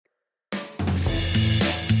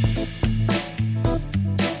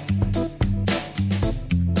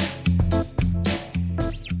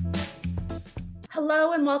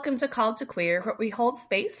Hello and welcome to Called to Queer, where we hold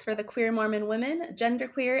space for the queer Mormon women,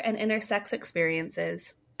 genderqueer, and intersex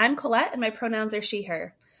experiences. I'm Colette, and my pronouns are she,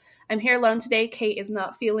 her. I'm here alone today. Kate is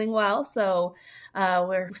not feeling well, so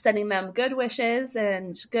we're sending them good wishes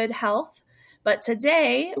and good health. But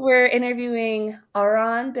today, we're interviewing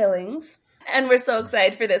Arawn Billings, and we're so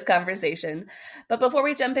excited for this conversation. But before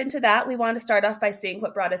we jump into that, we want to start off by seeing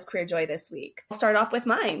what brought us queer joy this week. I'll start off with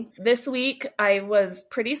mine. This week, I was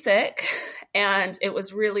pretty sick, and it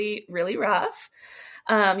was really, really rough.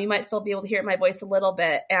 You might still be able to hear my voice a little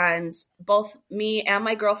bit. And both me and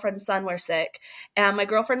my girlfriend's son were sick. And my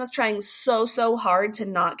girlfriend was trying so hard to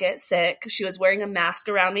not get sick. She was wearing a mask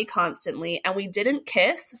around me constantly. And we didn't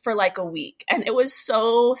kiss for like a week. And it was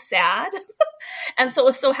so sad. And so I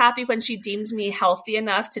was so happy when she deemed me healthy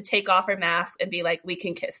enough to take off her mask and be like, we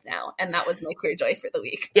can kiss now. And that was my queer joy for the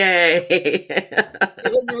week. Yay.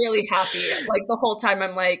 It was really happy. Like the whole time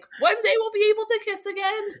I'm like, one day we'll be able to kiss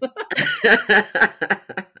again.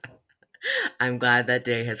 I'm glad that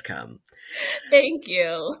day has come. Thank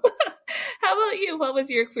you. How about you? What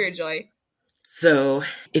was your queer joy? So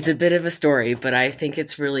it's a bit of a story, but I think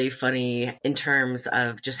it's really funny in terms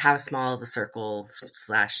of just how small of a circle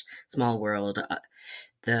 / small world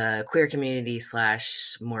the queer community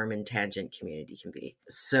 / Mormon tangent community can be.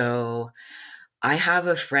 So I have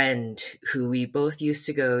a friend who we both used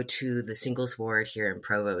to go to the singles ward here in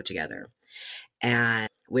Provo together, and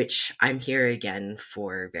which I'm here again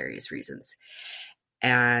for various reasons.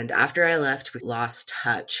 And after I left, we lost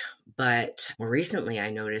touch. But more recently, I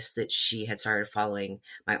noticed that she had started following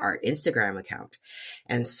my art Instagram account.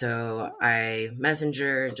 And so I messaged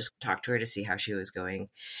her and just talked to her to see how she was going.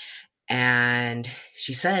 And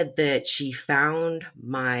she said that she found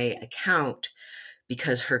my account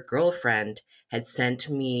because her girlfriend had sent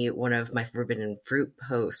me one of my forbidden fruit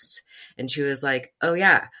posts. And she was like, oh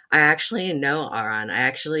yeah, I actually know Arawn. I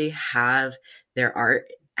actually have their art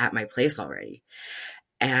at my place already.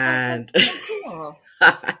 And oh, that's so cool.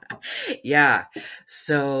 Yeah,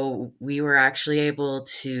 so we were actually able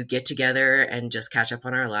to get together and just catch up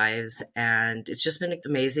on our lives. And it's just been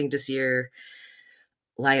amazing to see her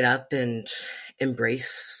light up and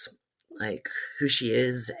embrace like who she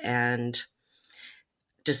is. And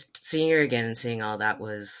just seeing her again and seeing all that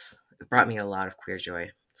brought me a lot of queer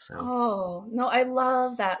joy. So. Oh, no, I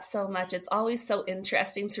love that so much. It's always so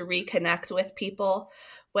interesting to reconnect with people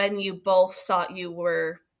when you both thought you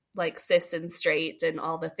were like cis and straight and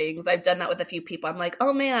all the things. I've done that with a few people. I'm like,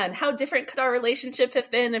 oh man, how different could our relationship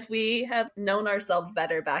have been if we had known ourselves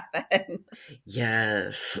better back then?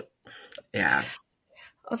 Yes. Yeah.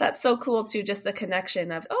 Oh, that's so cool too. Just the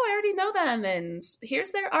connection of, oh, I already know them and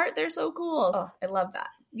here's their art. They're so cool. Oh, I love that.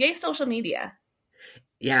 Yay, social media.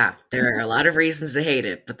 Yeah, there are a lot of reasons to hate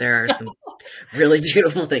it, but there are some really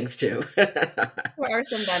beautiful things too. There are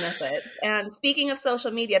some benefits. And speaking of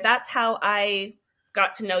social media, that's how I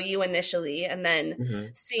got to know you initially. And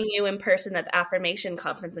then seeing you in person at the Affirmation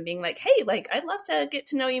Conference and being like, hey, like, I'd love to get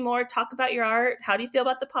to know you more, talk about your art. How do you feel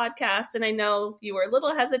about the podcast? And I know you were a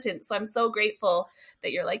little hesitant. So I'm so grateful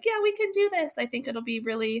that you're like, yeah, we can do this. I think it'll be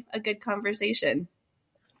really a good conversation.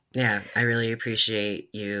 Yeah, I really appreciate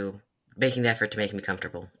you making the effort to make me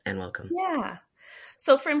comfortable and welcome. Yeah.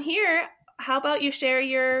 So from here, how about you share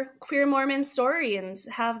your queer Mormon story and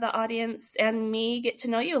have the audience and me get to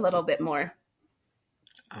know you a little bit more?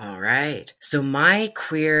 All right. So my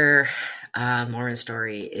queer Mormon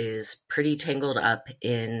story is pretty tangled up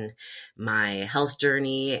in my health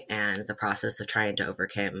journey and the process of trying to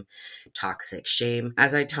overcome toxic shame.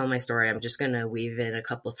 As I tell my story, I'm just going to weave in a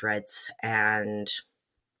couple threads and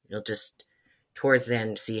you'll just towards the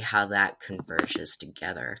end see how that converges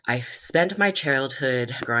together. I spent my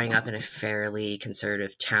childhood growing up in a fairly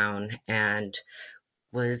conservative town and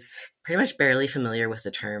was pretty much barely familiar with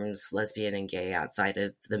the terms lesbian and gay outside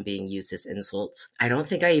of them being used as insults. I don't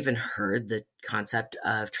think I even heard the concept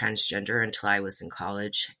of transgender until I was in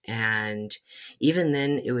college. And even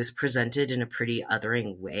then it was presented in a pretty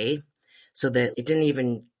othering way so that it didn't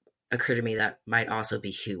even occur to me that might also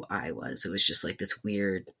be who I was. It was just like this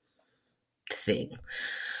weird thing.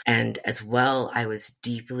 And as well, I was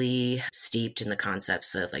deeply steeped in the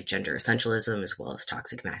concepts of like gender essentialism as well as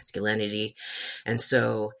toxic masculinity. And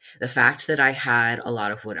so the fact that I had a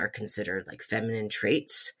lot of what are considered like feminine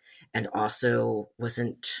traits and also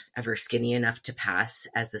wasn't ever skinny enough to pass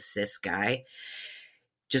as a cis guy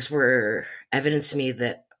just were evidence to me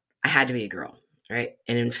that I had to be a girl, right?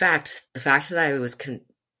 And in fact, the fact that I was convinced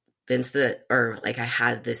that, or like I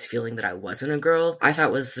had this feeling that I wasn't a girl, I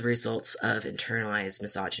thought was the results of internalized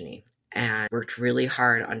misogyny, and worked really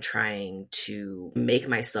hard on trying to make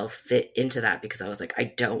myself fit into that because I was like, I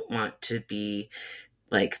don't want to be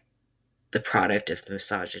like the product of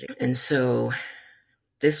misogyny. And so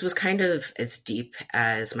this was kind of as deep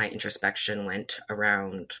as my introspection went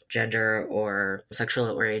around gender or sexual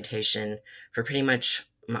orientation for pretty much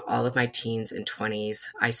all of my teens and 20s.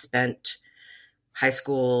 I spent high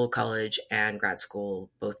school, college, and grad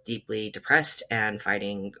school both deeply depressed and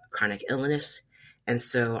fighting chronic illness. And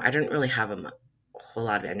so I didn't really have a whole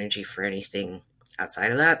lot of energy for anything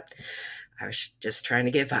outside of that. I was just trying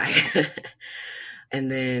to get by. And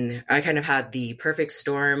then I kind of had the perfect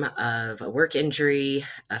storm of a work injury,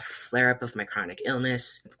 a flare-up of my chronic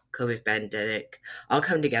illness, COVID pandemic, all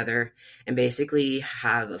come together and basically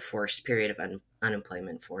have a forced period of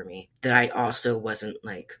unemployment for me that I also wasn't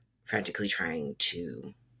like frantically trying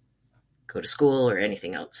to go to school or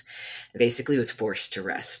anything else. I basically was forced to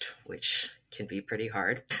rest, which can be pretty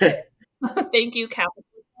hard. Thank you, capitalism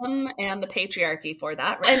and the patriarchy, for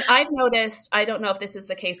that. And I've noticed, I don't know if this is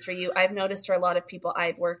the case for you, I've noticed for a lot of people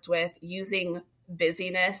I've worked with using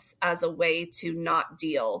busyness as a way to not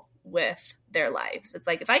deal with their lives. It's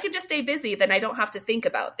like, if I could just stay busy, then I don't have to think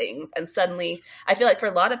about things. And suddenly, I feel like for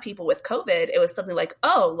a lot of people with COVID, it was something like,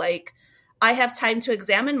 oh, like I have time to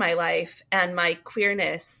examine my life and my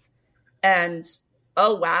queerness, and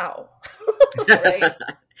oh, wow. Right?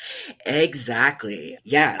 Exactly.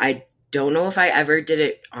 Yeah, I don't know if I ever did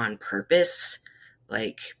it on purpose,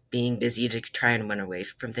 like being busy to try and run away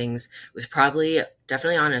from things. It was probably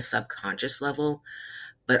definitely on a subconscious level.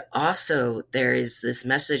 But also there is this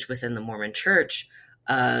message within the Mormon church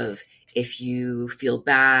of if you feel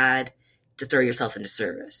bad, to throw yourself into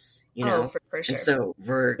service, you know? Oh, for sure. And so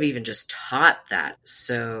we're even just taught that.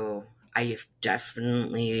 So I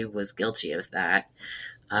definitely was guilty of that,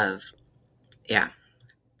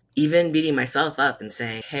 even beating myself up and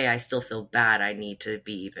saying, hey, I still feel bad. I need to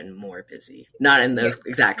be even more busy. Not in those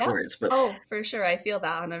exact words, but. Oh, for sure. I feel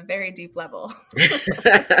that on a very deep level.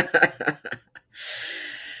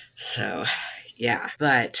 So, yeah.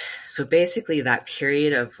 But so basically that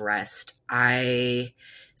period of rest, I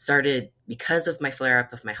started, because of my flare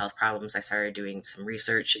up of my health problems, I started doing some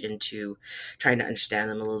research into trying to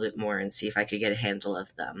understand them a little bit more and see if I could get a handle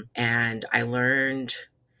of them. And I learned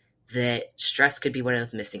that stress could be one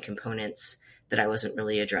of the missing components that I wasn't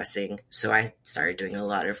really addressing. So I started doing a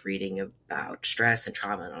lot of reading about stress and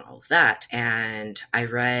trauma and all of that. And I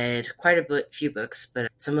read quite a few books,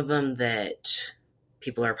 but some of them that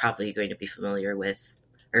people are probably going to be familiar with,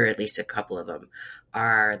 or at least a couple of them,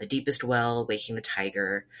 are The Deepest Well, Waking the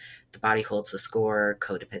Tiger, The Body Holds the Score,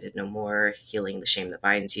 Codependent No More, Healing the Shame That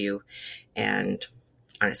Binds You, and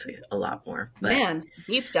honestly, a lot more. But man,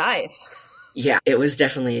 deep dive. Yeah, it was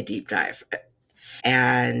definitely a deep dive.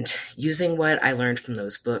 And using what I learned from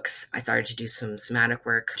those books, I started to do some somatic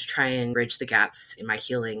work to try and bridge the gaps in my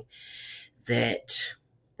healing that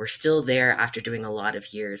were still there after doing a lot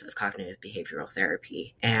of years of cognitive behavioral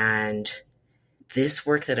therapy. And this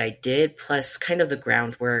work that I did, plus kind of the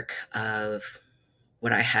groundwork of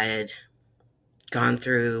what I had gone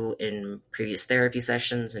through in previous therapy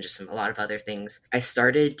sessions and just a lot of other things, I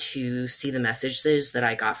started to see the messages that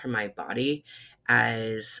I got from my body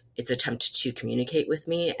as its attempt to communicate with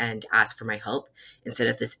me and ask for my help instead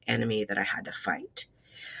of this enemy that I had to fight.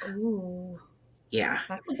 Ooh. Yeah.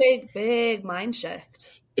 That's a big, big mind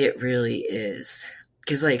shift. It really is.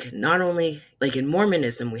 Because, like, not only, like, in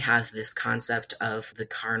Mormonism, we have this concept of the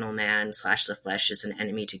carnal man / the flesh is an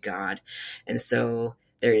enemy to God. And so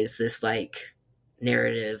there is this, like,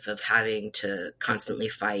 narrative of having to constantly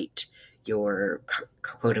fight your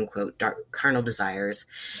quote-unquote carnal desires.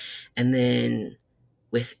 And then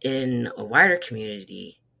within a wider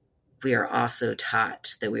community, we are also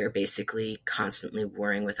taught that we are basically constantly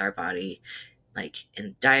warring with our body, like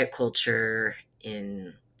in diet culture,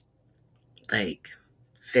 in like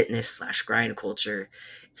fitness / grind culture.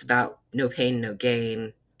 It's about no pain, no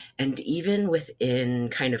gain. And even within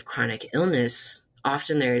kind of chronic illness,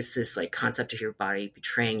 often there is this like concept of your body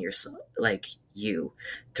betraying yourself, like you,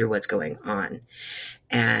 through what's going on.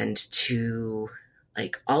 And to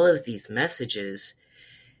like all of these messages,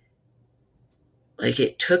 like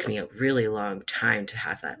it took me a really long time to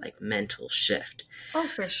have that like mental shift. Oh,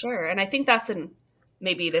 for sure. And I think that's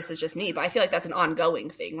maybe this is just me, but I feel like that's an ongoing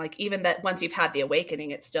thing. Like even that once you've had the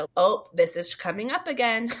awakening, it's still, oh, this is coming up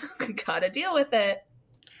again. Gotta deal with it.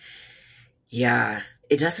 Yeah.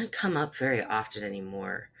 It doesn't come up very often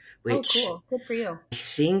anymore, which cool. Good for you. I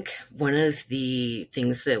think one of the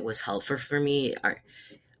things that was helpful for me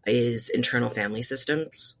is internal family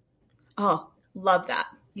systems. Oh, love that.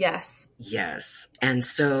 Yes. Yes. And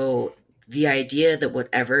so the idea that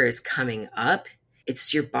whatever is coming up,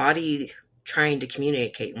 it's your body trying to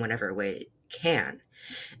communicate in whatever way it can.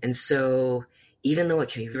 And so even though it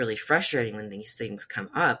can be really frustrating when these things come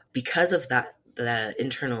up, because of that, the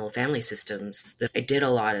internal family systems that I did a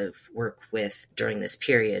lot of work with during this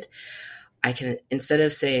period, I can, instead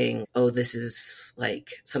of saying, oh, this is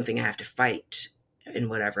like something I have to fight and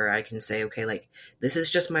whatever, I can say, okay, like, this is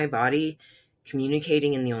just my body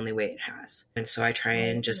communicating in the only way it has. And so I try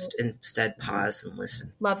and just instead pause and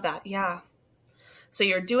listen. Love that. Yeah. So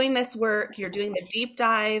you're doing this work, you're doing the deep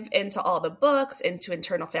dive into all the books, into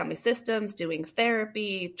internal family systems, doing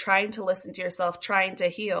therapy, trying to listen to yourself, trying to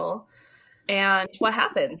heal. And what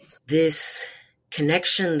happens? This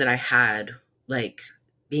connection that I had, like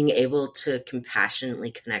being able to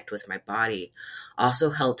compassionately connect with my body,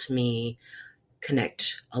 also helped me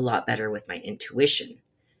connect a lot better with my intuition,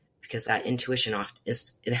 because that intuition often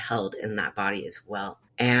is held in that body as well.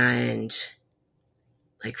 And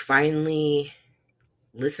like finally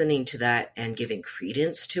listening to that and giving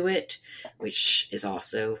credence to it, which is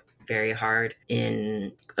also very hard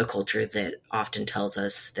in a culture that often tells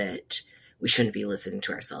us that we shouldn't be listening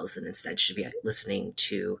to ourselves and instead should be listening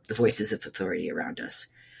to the voices of authority around us.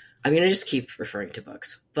 I'm going to just keep referring to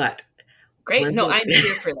books, but great. No, I'm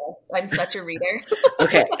here for this. I'm such a reader.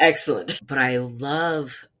 Okay, excellent. But I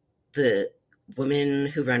love the Women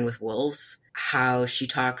Who Run with Wolves, how she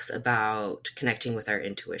talks about connecting with our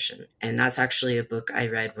intuition. And that's actually a book I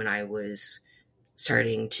read when I was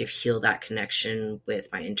starting to heal that connection with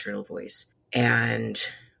my internal voice. And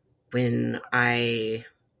when I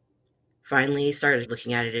finally started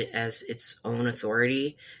looking at it as its own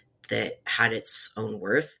authority that had its own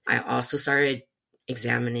worth, I also started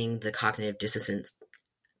examining the cognitive dissonance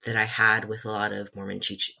that I had with a lot of Mormon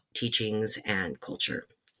teachings and culture.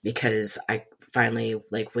 Because I finally,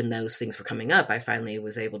 like when those things were coming up, I finally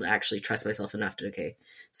was able to actually trust myself enough to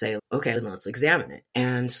say, okay, then let's examine it.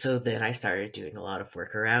 And so then I started doing a lot of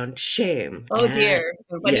work around shame. Oh dear.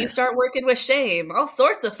 When you start working with shame, all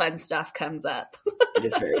sorts of fun stuff comes up. It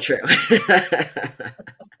is very true.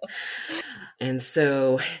 And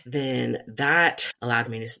so then that allowed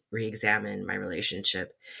me to re-examine my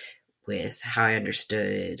relationship with how I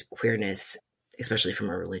understood queerness, especially from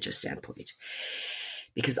a religious standpoint.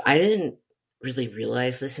 Because I didn't really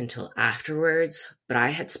realize this until afterwards, but I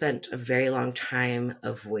had spent a very long time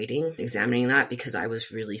avoiding examining that because I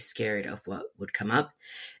was really scared of what would come up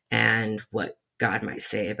and what God might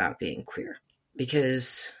say about being queer.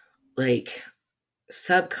 Because, like,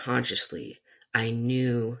 subconsciously, I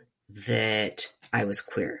knew that I was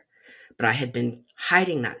queer, but I had been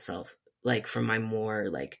hiding that self, like, from my more,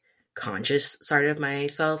 like, conscious side of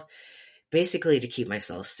myself, basically to keep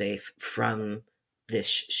myself safe from this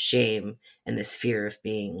shame and this fear of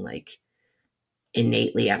being like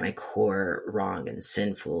innately at my core wrong and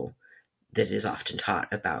sinful that is often taught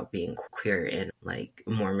about being queer in like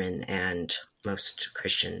Mormon and most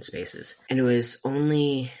Christian spaces. And it was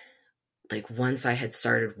only like once I had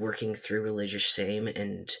started working through religious shame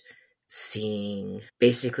and seeing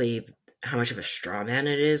basically how much of a straw man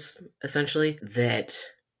it is, essentially, that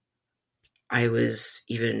I was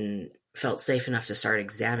even felt safe enough to start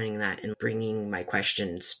examining that and bringing my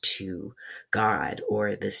questions to God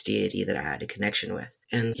or this deity that I had a connection with.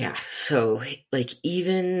 And yeah, so like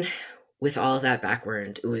even with all of that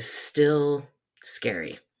background, it was still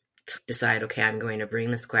scary to decide, okay, I'm going to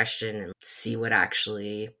bring this question and see what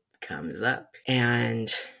actually comes up.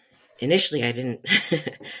 And initially I didn't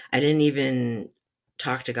even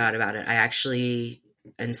talk to God about it. I actually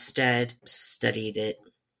instead studied it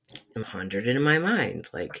and pondered it in my mind,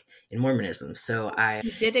 like in Mormonism. So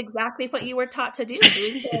you did exactly what you were taught to do,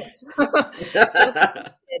 doing this. Just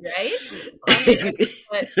did,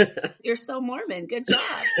 right? But you're so Mormon. Good job.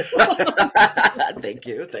 Thank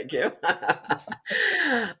you.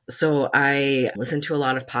 So I listened to a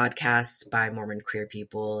lot of podcasts by Mormon queer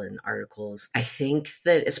people and articles. I think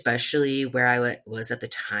that especially where I was at the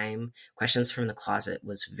time, Questions from the Closet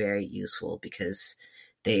was very useful because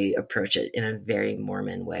they approach it in a very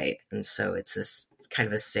Mormon way. And so it's this kind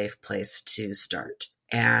of a safe place to start.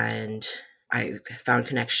 And I found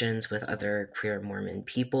connections with other queer Mormon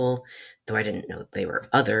people, though I didn't know they were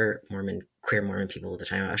other queer Mormon people at the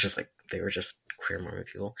time. I was just like, they were just queer Mormon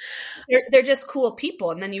people. They're just cool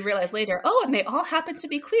people. And then you realize later, oh, and they all happen to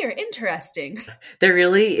be queer. Interesting. There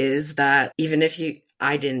really is that, even if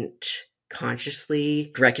I didn't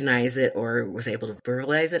consciously recognize it or was able to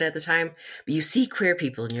verbalize it at the time, but you see queer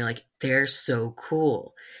people and you're like, they're so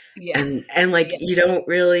cool. Yeah. And like, you don't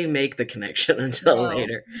really make the connection until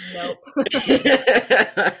later. Nope. I feel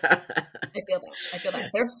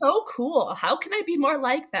that. They're so cool. How can I be more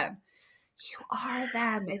like them? You are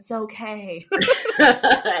them. It's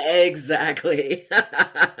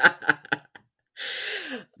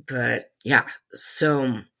But yeah,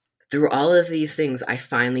 so through all of these things, I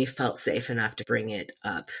finally felt safe enough to bring it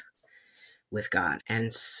up with God.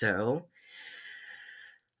 And so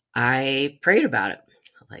I prayed about it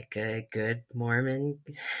like a good Mormon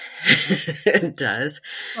does.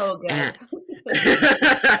 Oh, good. And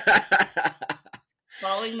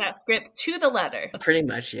Following that script to the letter. pretty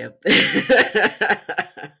much, yep.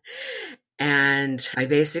 And I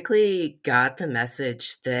basically got the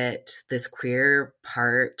message that this queer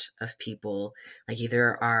part of people, like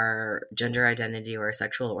either our gender identity or our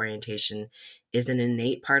sexual orientation, is an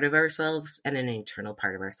innate part of ourselves and an internal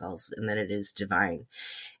part of ourselves, and that it is divine,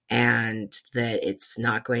 and that it's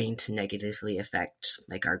not going to negatively affect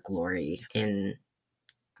like our glory in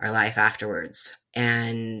our life afterwards.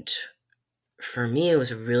 And for me, it was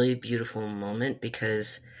a really beautiful moment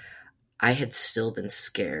because I had still been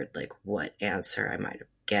scared, like what answer I might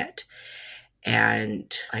get.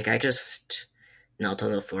 And like I just knelt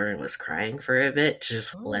on the floor and was crying for a bit to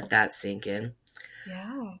just let that sink in.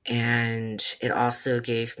 Yeah. And it also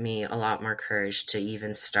gave me a lot more courage to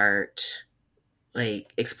even start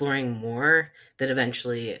like exploring more, that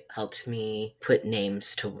eventually helped me put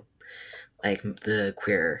names to like the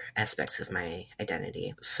queer aspects of my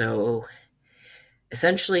identity. So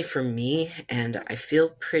essentially for me, and I feel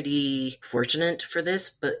pretty fortunate for this,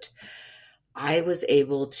 but I was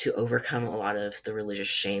able to overcome a lot of the religious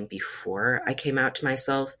shame before I came out to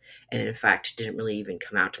myself, and in fact didn't really even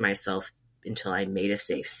come out to myself until I made a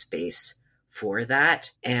safe space for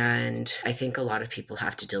that. And I think a lot of people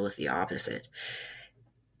have to deal with the opposite.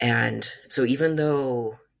 And so even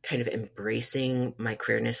though kind of embracing my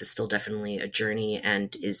queerness is still definitely a journey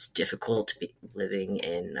and is difficult to be living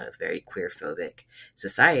in a very queer-phobic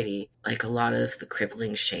society, like a lot of the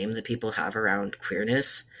crippling shame that people have around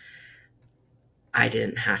queerness, I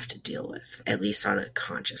didn't have to deal with, at least on a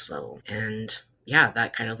conscious level. And yeah,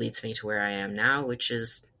 that kind of leads me to where I am now, which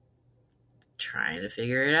is trying to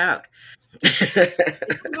figure it out.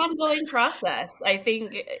 It's an ongoing process. I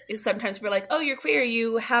think sometimes we're like, oh, you're queer,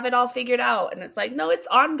 you have it all figured out. And it's like, no, it's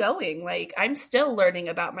ongoing. Like, I'm still learning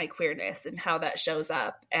about my queerness and how that shows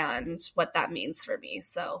up and what that means for me.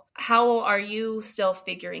 So how are you still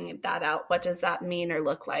figuring that out? What does that mean or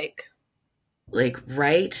look like? Like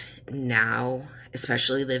right now,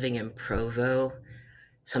 especially living in Provo,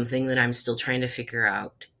 something that I'm still trying to figure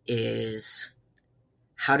out is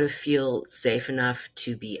how to feel safe enough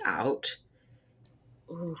to be out.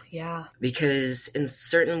 Ooh, yeah. Because in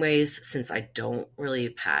certain ways, since I don't really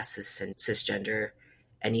pass as cisgender,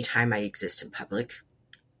 anytime I exist in public,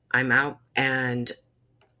 I'm out. And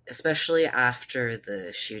especially after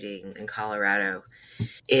the shooting in Colorado,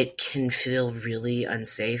 it can feel really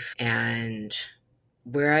unsafe. And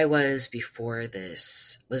where I was before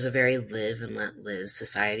this was a very live and let live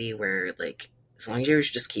society where, like, as long as you're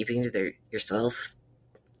just keeping to yourself,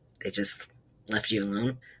 they just left you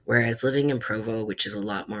alone. Whereas living in Provo, which is a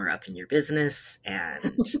lot more up in your business, and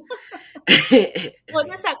Well,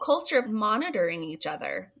 there's that culture of monitoring each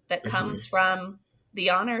other that comes from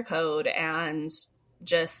the honor code and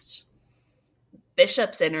just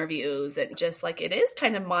bishops' interviews, and just like it is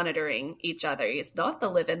kind of monitoring each other. It's not the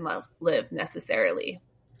live and live necessarily.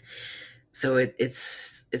 So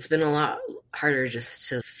it's been a lot harder just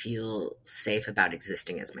to feel safe about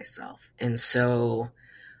existing as myself. And so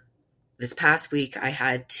this past week, I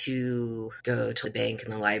had to go to the bank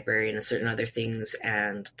and the library and certain other things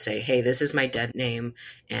and say, hey, this is my dead name,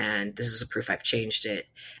 and this is a proof I've changed it,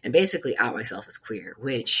 and basically out myself as queer,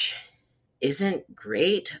 which isn't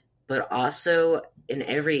great, but also in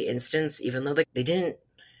every instance, even though they didn't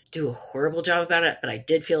do a horrible job about it, but I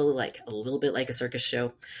did feel like a little bit like a circus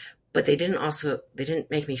show, but they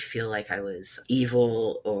didn't make me feel like I was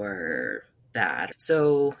evil or bad.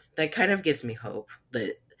 So that kind of gives me hope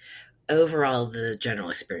that overall, the general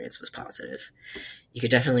experience was positive. You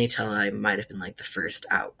could definitely tell I might have been like the first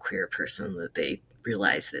out queer person that they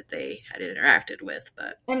realized that they had interacted with.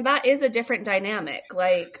 And that is a different dynamic.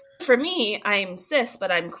 Like for me, I'm cis,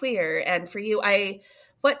 but I'm queer. And for you,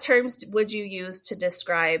 what terms would you use to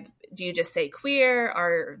describe? Do you just say queer?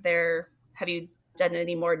 Have you done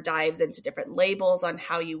any more dives into different labels on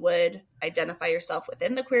how you would identify yourself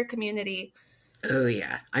within the queer community? Oh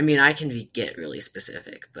yeah. I mean, I can get really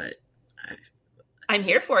specific, but I'm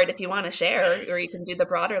here for it if you want to share, or you can do the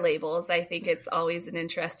broader labels. I think it's always an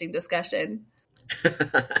interesting discussion.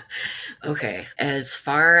 Okay. Okay. As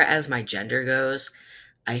far as my gender goes,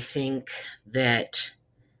 I think that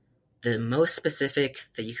the most specific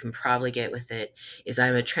that you can probably get with it is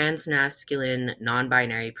I'm a transmasculine,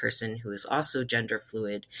 non-binary person who is also gender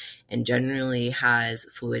fluid and generally has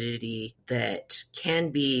fluidity that can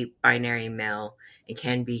be binary male and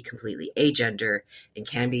can be completely agender and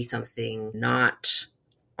can be something not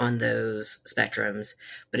on those spectrums,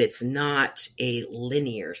 but it's not a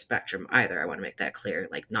linear spectrum either. I want to make that clear.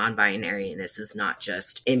 Like non-binariness is not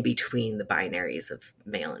just in between the binaries of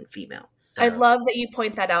male and female. I love that you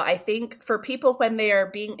point that out. I think for people, when they are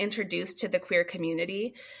being introduced to the queer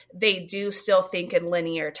community, they do still think in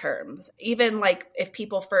linear terms. Even like if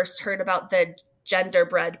people first heard about the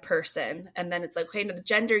genderbread person, and then it's like, okay, no, the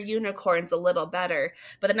gender unicorn's a little better.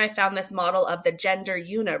 But then I found this model of the gender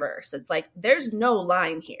universe. It's like, there's no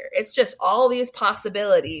line here. It's just all these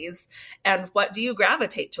possibilities. And what do you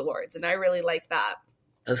gravitate towards? And I really like that.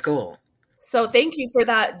 That's cool. So thank you for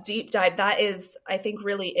that deep dive. That is, I think,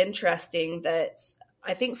 really interesting, that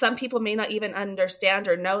I think some people may not even understand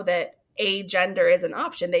or know that agender is an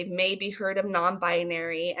option. They've maybe heard of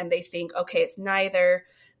non-binary and they think, okay, it's neither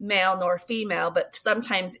male nor female, but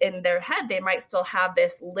sometimes in their head, they might still have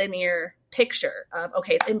this linear picture of,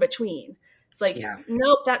 okay, it's in between. It's like,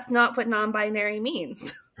 nope, that's not what non-binary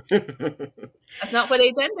means. That's not what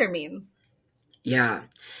agender means. Yeah.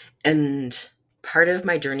 And part of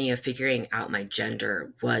my journey of figuring out my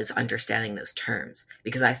gender was understanding those terms,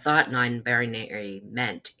 because I thought non-binary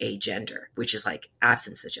meant agender, which is like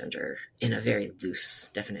absence of gender in a very loose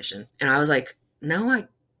definition. And I was like, no, I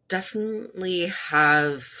definitely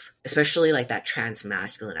have, especially like that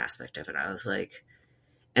transmasculine aspect of it. I was like,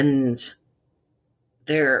 and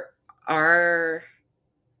there are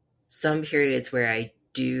some periods where I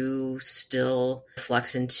do still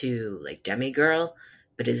flux into like demigirl,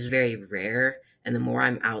 but it's very rare. And the more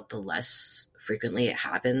I'm out, the less frequently it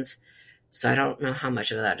happens. So I don't know how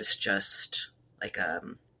much of that is just like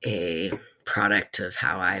a product of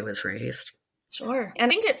how I was raised. Sure.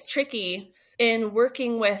 And I think it's tricky in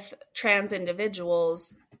working with trans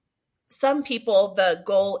individuals. Some people, the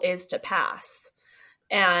goal is to pass.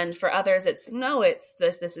 And for others, it's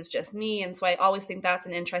this is just me. And so I always think that's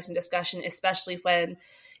an interesting discussion, especially when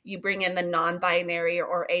you bring in the non-binary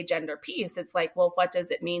or agender piece. It's like, well, what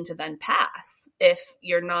does it mean to then pass if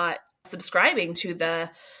you're not subscribing to the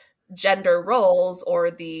gender roles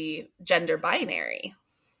or the gender binary?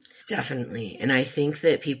 Definitely. And I think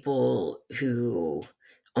that people who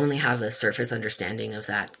only have a surface understanding of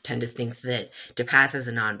that tend to think that to pass as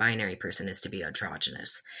a non-binary person is to be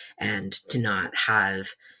androgynous and to not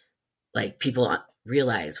have, like, people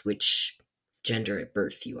realize which gender at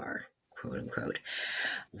birth you are, quote unquote,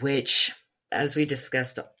 which, as we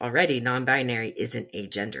discussed already, non-binary isn't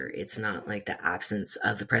agender. It's not like the absence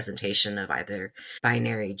of the presentation of either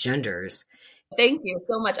binary genders. Thank you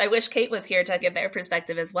so much. I wish Kate was here to give their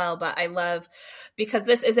perspective as well, but I love, because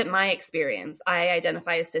this isn't my experience. I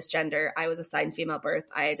identify as cisgender. I was assigned female birth.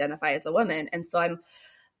 I identify as a woman. And so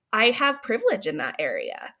I have privilege in that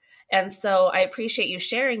area. And so I appreciate you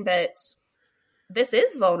sharing that this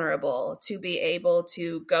is vulnerable to be able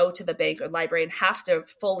to go to the bank or library and have to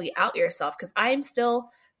fully out yourself, because I'm still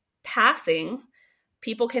passing.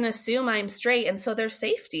 People can assume I'm straight, and so there's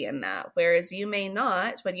safety in that. Whereas you may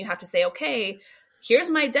not, when you have to say, okay, here's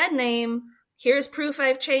my dead name. Here's proof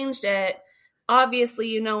I've changed it. Obviously,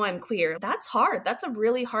 you know I'm queer. That's hard. That's a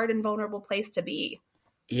really hard and vulnerable place to be.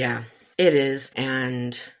 Yeah, it is.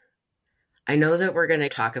 And I know that we're going to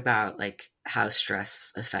talk about like how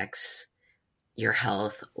stress affects your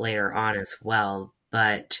health later on as well.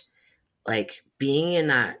 But like being in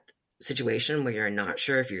that situation where you're not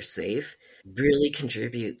sure if you're safe really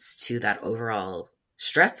contributes to that overall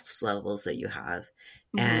stress levels that you have,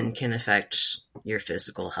 and can affect your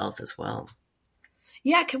physical health as well.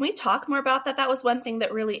 Yeah. Can we talk more about that? That was one thing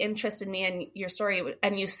that really interested me in your story,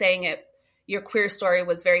 and you saying it, your queer story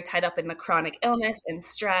was very tied up in the chronic illness and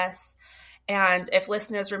stress. And if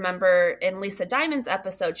listeners remember in Lisa Diamond's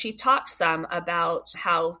episode, she talked some about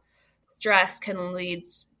how stress can lead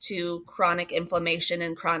to chronic inflammation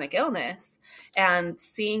and chronic illness, and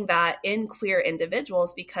seeing that in queer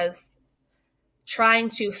individuals, because trying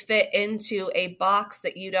to fit into a box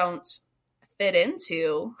that you don't fit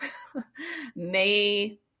into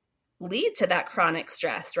may lead to that chronic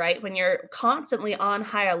stress, right? When you're constantly on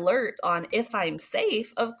high alert on if I'm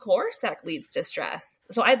safe, of course that leads to stress.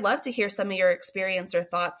 So I'd love to hear some of your experience or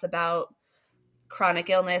thoughts about chronic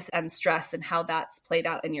illness and stress and how that's played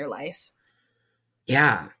out in your life.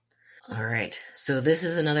 Yeah. All right. So this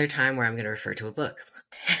is another time where I'm going to refer to a book.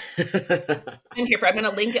 I'm here for. I'm going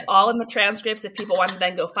to link it all in the transcripts if people want to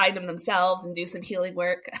then go find them themselves and do some healing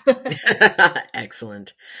work.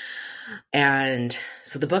 Excellent. And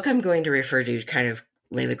so the book I'm going to refer to kind of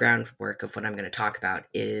lay the groundwork of what I'm going to talk about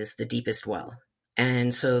is The Deepest Well.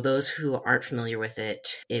 And so those who aren't familiar with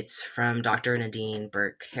it, it's from Dr. Nadine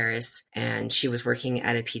Burke Harris, and she was working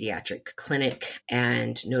at a pediatric clinic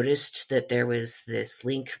and noticed that there was this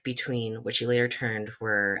link between what she later termed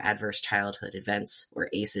were adverse childhood events, or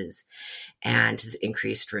ACEs, and this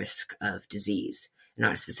increased risk of disease.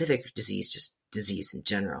 Not a specific disease, just disease in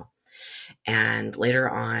general. And later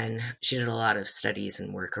on, she did a lot of studies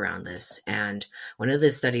and work around this. And one of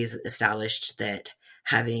the studies established that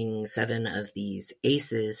having 7 of these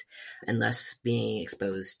ACEs and thus being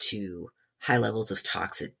exposed to high levels of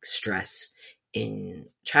toxic stress in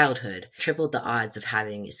childhood tripled the odds of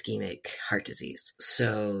having ischemic heart disease.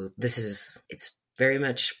 So it's very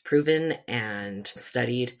much proven and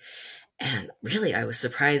studied. And really, I was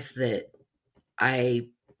surprised that I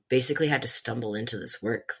basically had to stumble into this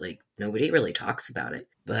work. Like, nobody really talks about it.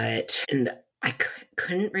 And I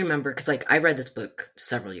couldn't remember, because I read this book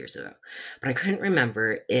several years ago, but I couldn't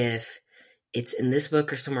remember if it's in this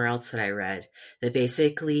book or somewhere else that I read, that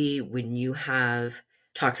basically when you have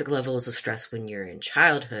toxic levels of stress when you're in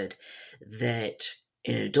childhood, that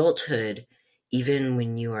in adulthood, even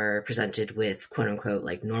when you are presented with quote unquote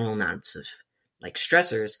normal amounts of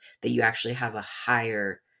stressors, that you actually have a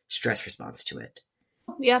higher stress response to it.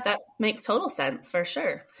 Yeah, that makes total sense for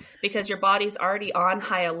sure, because your body's already on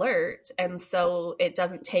high alert, and so it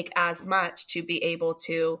doesn't take as much to be able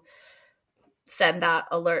to send that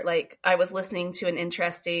alert. Like, I was listening to an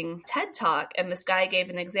interesting TED Talk, and this guy gave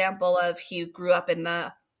an example of he grew up in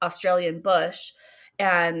the Australian bush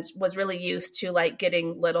and was really used to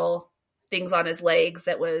getting little things on his legs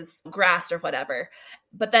that was grass or whatever.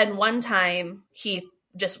 But then one time he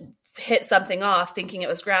just hit something off thinking it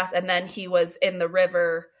was grass, and then he was in the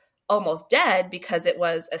river almost dead because it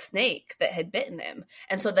was a snake that had bitten him.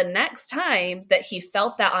 And so the next time that he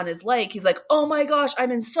felt that on his leg, he's like, oh my gosh, I'm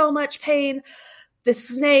in so much pain, this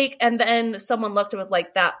snake. And then someone looked and was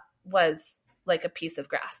like, that was like a piece of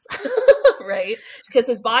grass. Right? Because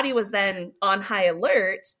his body was then on high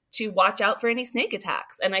alert to watch out for any snake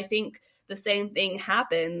attacks. And I think the same thing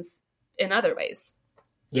happens in other ways.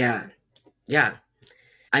 Yeah.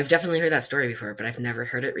 I've definitely heard that story before, but I've never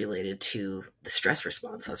heard it related to the stress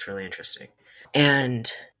response. That's really interesting. And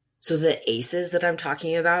so the ACEs that I'm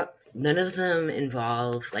talking about, none of them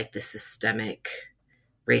involve the systemic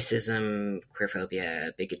racism,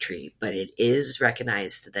 queerphobia, bigotry, but it is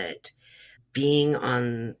recognized that being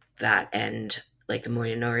on that end, the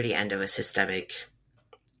minority end of a systemic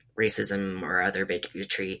racism or other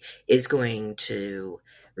bigotry, is going to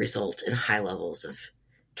result in high levels of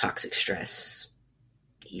toxic stress,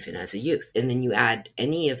 even as a youth. And then you add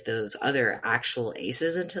any of those other actual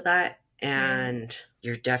ACEs into that, and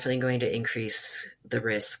you're definitely going to increase the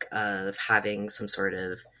risk of having some sort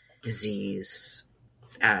of disease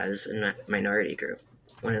as a minority group.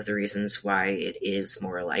 One of the reasons why it is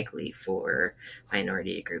more likely for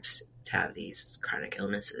minority groups to have these chronic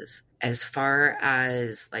illnesses. As far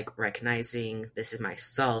as recognizing this in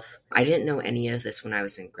myself, I didn't know any of this when I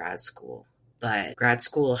was in grad school, but grad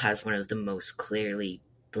school has one of the most clearly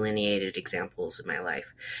delineated examples in my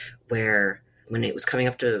life, where when it was coming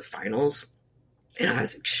up to finals and I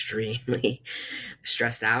was extremely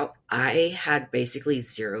stressed out, I had basically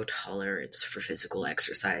zero tolerance for physical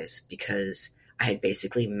exercise because I had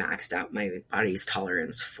basically maxed out my body's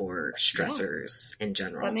tolerance for stressors in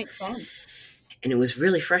general. That makes sense. And it was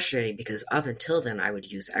really frustrating because up until then, I would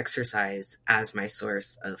use exercise as my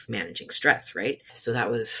source of managing stress, right? So that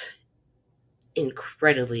was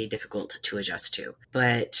incredibly difficult to adjust to.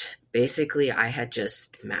 But basically, I had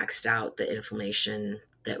just maxed out the inflammation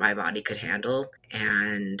that my body could handle,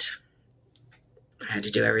 and I had to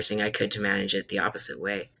do everything I could to manage it the opposite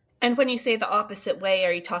way. And when you say the opposite way,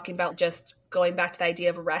 are you talking about just going back to the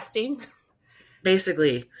idea of resting?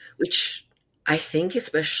 Basically, which I think,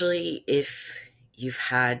 especially if you've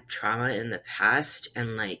had trauma in the past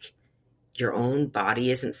and your own body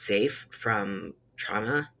isn't safe from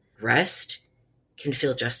trauma, rest can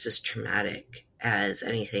feel just as traumatic as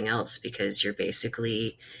anything else, because you're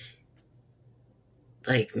basically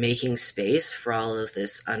making space for all of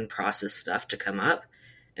this unprocessed stuff to come up.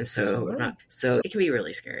 And so, so it can be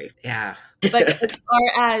really scary. Yeah. But as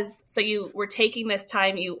far as, so you were taking this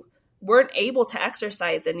time, you weren't able to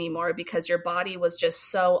exercise anymore because your body was just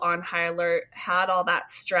so on high alert, had all that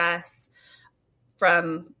stress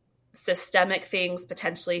from systemic things,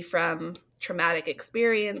 potentially from traumatic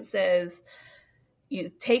experiences. You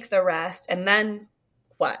take the rest, and then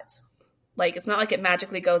what? It's not like it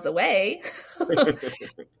magically goes away.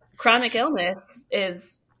 Chronic illness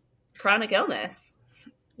is chronic illness.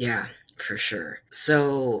 Yeah. For sure.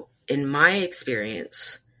 So, in my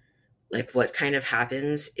experience, like what kind of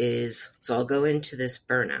happens is, so I'll go into this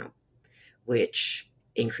burnout, which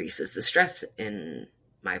increases the stress in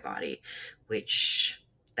my body, which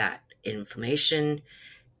that inflammation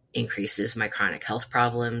increases my chronic health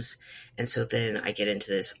problems. And so then I get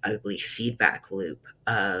into this ugly feedback loop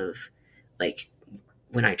of like,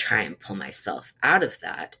 when I try and pull myself out of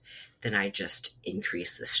that, then I just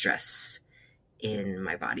increase the stress in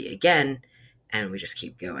my body again, and we just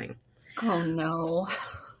keep going. Oh no.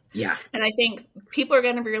 Yeah. And I think people are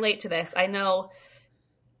going to relate to this. I know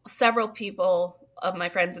several people of my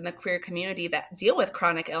friends in the queer community that deal with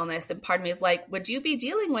chronic illness, and part of me is like, would you be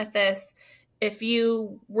dealing with this if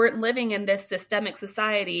you weren't living in this systemic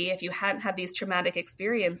society, if you hadn't had these traumatic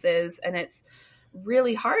experiences? And it's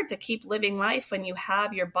really hard to keep living life when you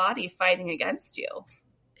have your body fighting against you.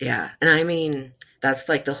 Yeah. And I mean, that's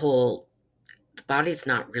like the body's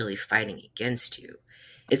not really fighting against you.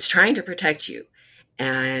 It's trying to protect you.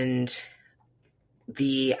 And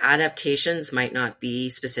the adaptations might not be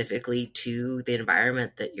specifically to the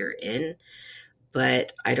environment that you're in,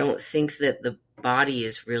 but I don't think that the body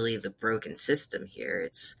is really the broken system here.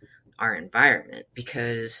 It's our environment,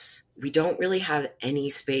 because we don't really have any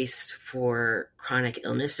space for chronic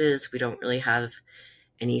illnesses. We don't really have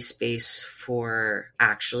any space for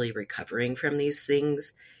actually recovering from these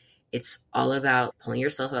things. It's all about pulling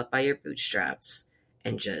yourself up by your bootstraps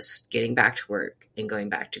and just getting back to work and going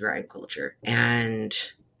back to grind culture. And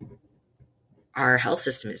our health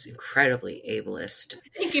system is incredibly ableist.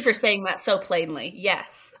 Thank you for saying that so plainly.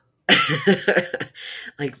 Yes.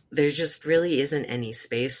 Like, there just really isn't any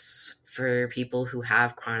space for people who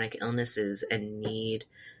have chronic illnesses and need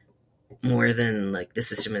more than like the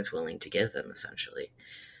system is willing to give them, essentially.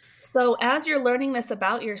 So as you're learning this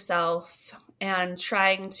about yourself and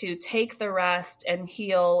trying to take the rest and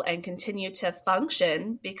heal and continue to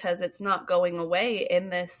function, because it's not going away in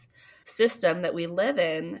this system that we live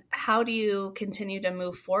in, how do you continue to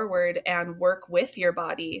move forward and work with your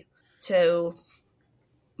body to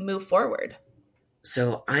move forward?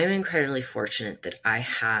 So I'm incredibly fortunate that I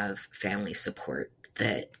have family support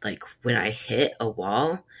that, like, when I hit a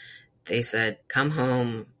wall, they said, come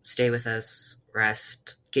home, stay with us,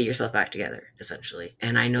 rest, get yourself back together, essentially.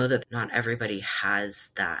 And I know that not everybody has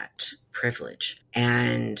that privilege.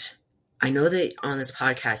 And I know that on this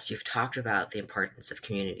podcast, you've talked about the importance of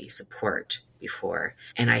community support before.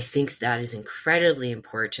 And I think that is incredibly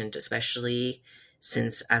important, especially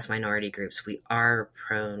since as minority groups, we are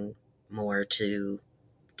prone more to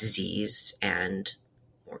disease and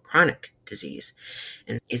more chronic disease.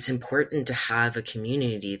 And it's important to have a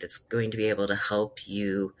community that's going to be able to help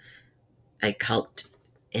you, like, help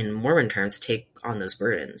in Mormon terms, take on those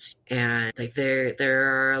burdens. And like, there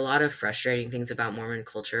are a lot of frustrating things about Mormon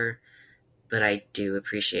culture, but I do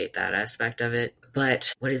appreciate that aspect of it.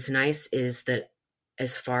 But what is nice is that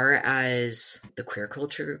as far as the queer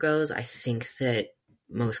culture goes, I think that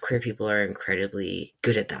most queer people are incredibly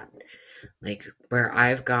good at that. Like, where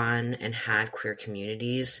I've gone and had queer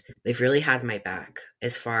communities, they've really had my back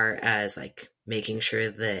as far as like making sure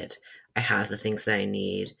that I have the things that I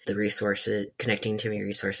need, the resources, connecting to me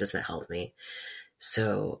resources that help me.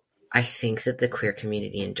 So I think that the queer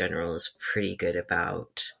community in general is pretty good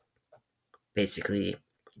about basically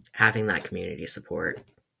having that community support.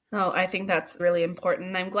 Oh, I think that's really important.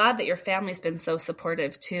 And I'm glad that your family's been so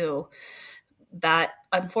supportive too. That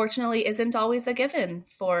unfortunately isn't always a given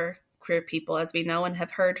for queer people, as we know and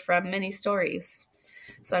have heard from many stories.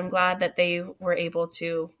 So I'm glad that they were able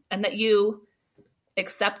to, and that you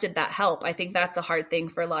accepted that help. I think that's a hard thing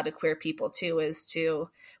for a lot of queer people too, is to,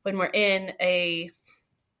 when we're in a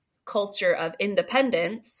culture of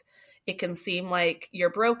independence, it can seem like you're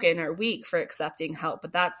broken or weak for accepting help.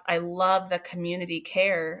 But that's, I love the community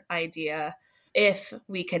care idea if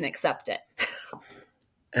we can accept it.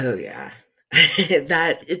 Oh, yeah.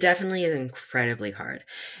 That it definitely is incredibly hard,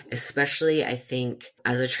 especially I think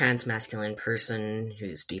as a trans masculine person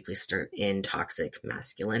who's deeply stirred in toxic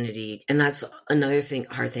masculinity. And that's another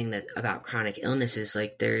hard thing that about chronic illness is,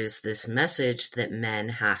 like, there's this message that men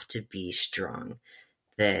have to be strong,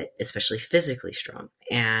 that especially physically strong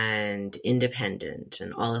and independent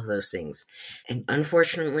and all of those things. And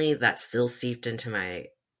unfortunately, that's still seeped into my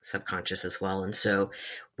subconscious as well. And so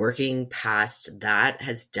working past that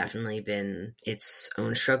has definitely been its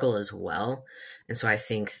own struggle as well. And so I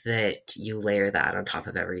think that you layer that on top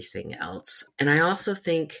of everything else. And I also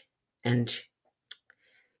think, and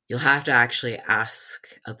you'll have to actually ask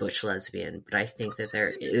a butch lesbian, but I think that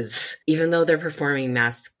there is, even though they're performing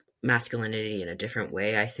masculinity in a different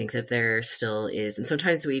way. I think that there still is, and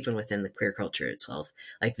sometimes even within the queer culture itself,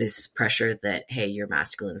 like this pressure that, hey, you're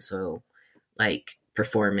masculine, so like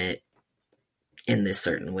perform it in this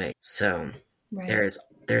certain way. So Right.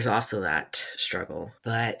 there's also that struggle.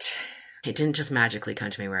 But it didn't just magically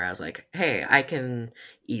come to me where I was like, hey, I can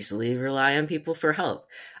easily rely on people for help.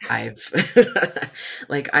 I've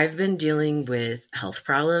I've been dealing with health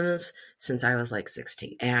problems since I was like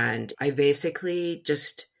 16. And I basically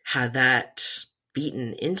just had that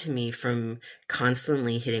beaten into me from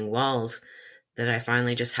constantly hitting walls that I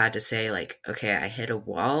finally just had to say, like, okay, I hit a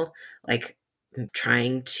wall. Like, I'm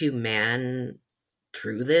trying to man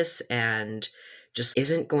through this and just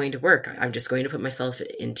isn't going to work. I'm just going to put myself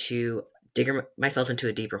into myself into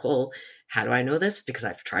a deeper hole. How do I know this? Because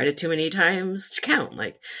I've tried it too many times to count.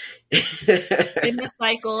 Like, In the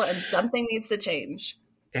cycle, and something needs to change.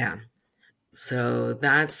 yeah. So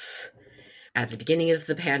that's at the beginning of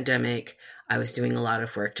the pandemic. I was doing a lot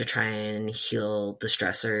of work to try and heal the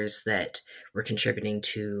stressors that were contributing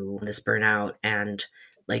to this burnout. And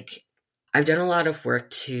like, I've done a lot of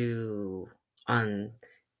work on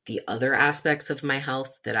the other aspects of my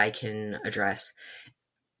health that I can address.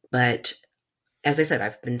 But as I said,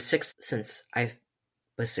 I've been sick since I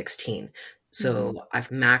was 16. So I've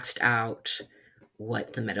maxed out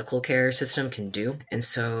what the medical care system can do. And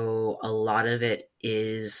so a lot of it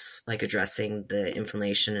is like addressing the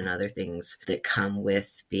inflammation and other things that come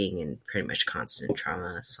with being in pretty much constant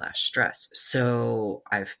trauma / stress. So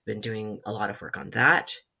I've been doing a lot of work on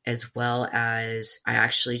that, as well as I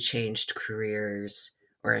actually changed careers,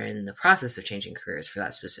 or in the process of changing careers, for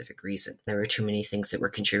that specific reason. There were too many things that were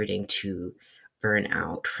contributing to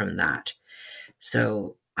burnout from that.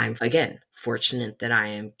 So I'm, again, fortunate that I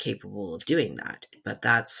am capable of doing that. But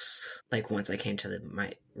that's like, once I came to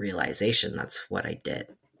my realization, that's what I did.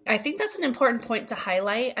 I think that's an important point to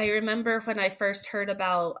highlight. I remember when I first heard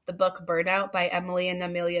about the book Burnout by Emily and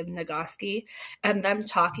Amelia Nagoski, and them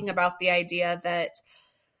talking about the idea that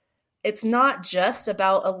it's not just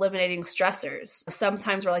about eliminating stressors.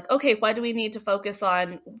 Sometimes we're like, okay, what do we need to focus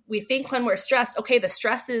on? We think when we're stressed, okay, the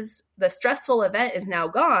stressful event is now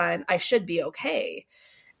gone. I should be okay.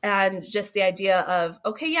 And just the idea of,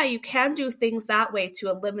 okay, yeah, you can do things that way to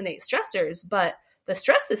eliminate stressors, but the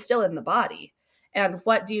stress is still in the body. And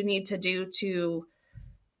what do you need to do to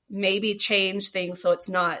maybe change things so it's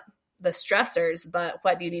not the stressors, but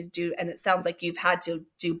what do you need to do? And it sounds like you've had to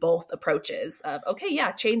do both approaches of, okay,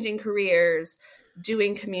 yeah, changing careers,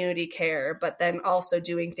 doing community care, but then also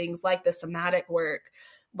doing things like the somatic work,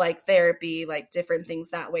 like therapy, like different things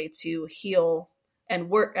that way to heal and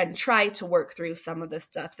work and try to work through some of the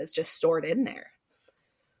stuff that's just stored in there.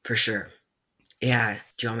 For sure. Yeah.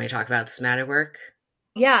 Do you want me to talk about the somatic work?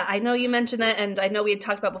 Yeah, I know you mentioned that, and I know we had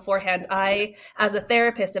talked about beforehand. I, as a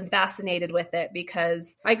therapist, am fascinated with it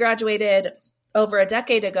because I graduated over a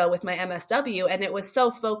decade ago with my MSW, and it was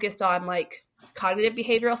so focused on like cognitive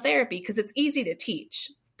behavioral therapy because it's easy to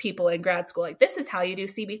teach people in grad school. Like, this is how you do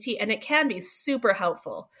CBT, and it can be super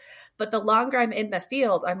helpful. But the longer I'm in the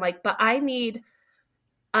field, I'm like, but I need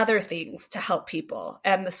other things to help people.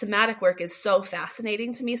 And the somatic work is so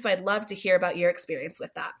fascinating to me. So I'd love to hear about your experience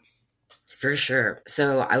with that. For sure.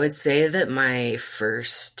 So I would say that my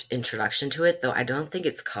first introduction to it, though I don't think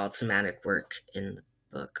it's called somatic work in the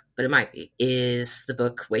book, but it might be, is the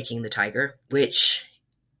book Waking the Tiger, which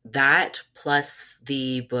that plus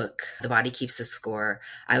the book The Body Keeps the Score,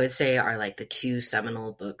 I would say are like the two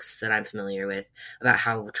seminal books that I'm familiar with about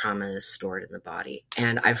how trauma is stored in the body.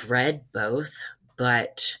 And I've read both,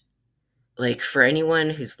 but like for anyone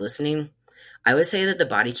who's listening, I would say that The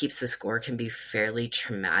Body Keeps the Score can be fairly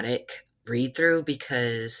traumatic read through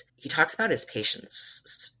because he talks about his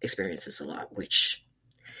patients' experiences a lot, which,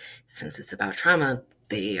 since it's about trauma,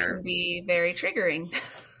 they can be very triggering.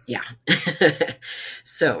 Yeah.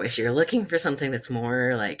 So if you're looking for something that's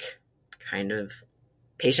more like kind of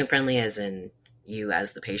patient friendly, as in you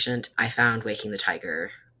as the patient, I found Waking the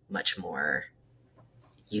Tiger much more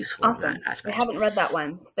useful Awesome. in that aspect. I haven't read that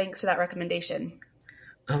one. Thanks for that recommendation.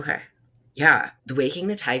 Okay. Yeah. The Waking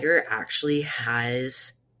the Tiger actually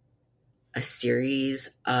has a series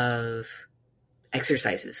of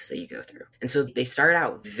exercises that you go through. And so they start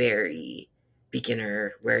out very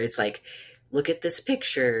beginner, where it's like, look at this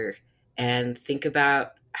picture and think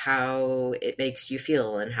about how it makes you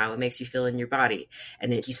feel and how it makes you feel in your body.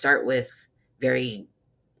 And you start with very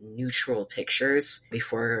neutral pictures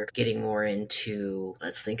before getting more into,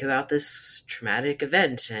 let's think about this traumatic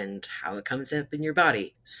event and how it comes up in your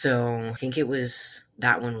body. So I think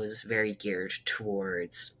that one was very geared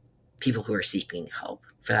towards people who are seeking help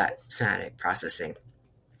for that somatic processing.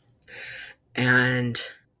 And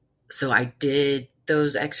So I did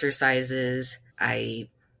those exercises.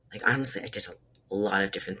 Honestly, I did a lot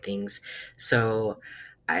of different things. So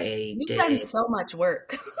I You've done did, so much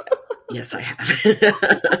work. yes, I have.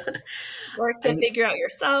 Work to And figure out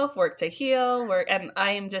yourself, work to heal, work. And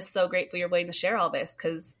I am just so grateful you're willing to share all this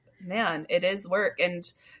because, man, it is work. And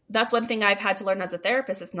that's one thing I've had to learn as a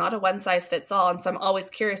therapist. It's not a one size fits all. And so I'm always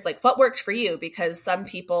curious, like, what worked for you? Because some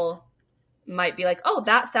people might be like, oh,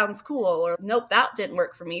 that sounds cool. Or nope, that didn't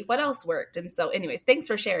work for me. What else worked? And so, anyways, thanks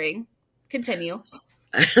for sharing. Continue.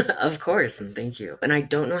 of course, and thank you. And I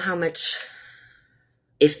don't know how much,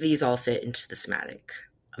 if these all fit into the somatic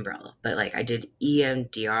umbrella, but like I did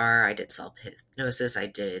EMDR, I did self hypnosis, I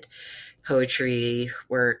did poetry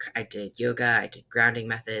work, I did yoga, I did grounding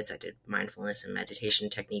methods, I did mindfulness and meditation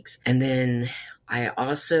techniques. And then I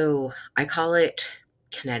call it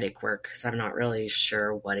kinetic work because I'm not really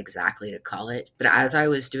sure what exactly to call it. But as I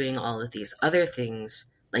was doing all of these other things,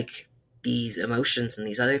 like these emotions and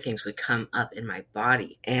these other things would come up in my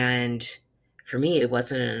body. And for me, it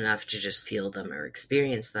wasn't enough to just feel them or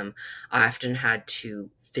experience them. I often had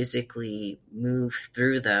to physically move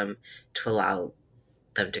through them to allow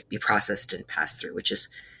them to be processed and pass through, which is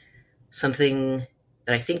something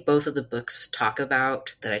that I think both of the books talk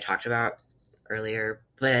about, that I talked about earlier.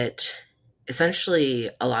 But essentially,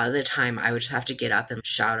 a lot of the time, I would just have to get up and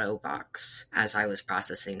shadow box as I was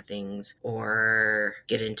processing things or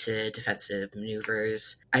get into defensive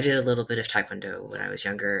maneuvers. I did a little bit of Taekwondo when I was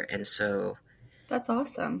younger, and so That's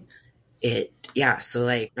awesome. so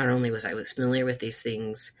like not only was I familiar with these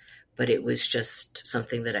things, but it was just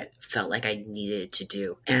something that I felt like I needed to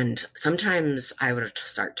do. And sometimes I would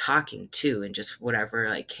start talking too, and just whatever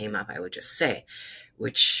like came up, I would just say,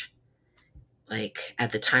 which like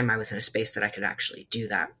at the time I was in a space that I could actually do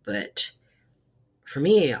that. But for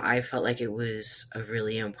me, I felt like it was a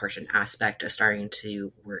really important aspect of starting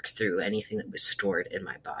to work through anything that was stored in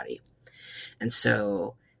my body. And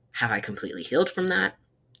so have I completely healed from that?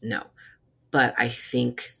 No. But I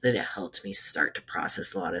think that it helped me start to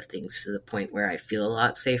process a lot of things to the point where I feel a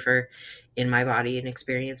lot safer in my body and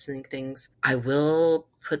experiencing things. I will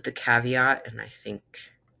put the caveat, and I think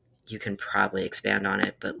you can probably expand on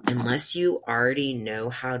it, but unless you already know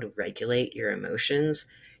how to regulate your emotions,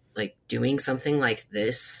 like doing something like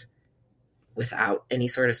this without any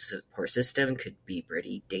sort of support system could be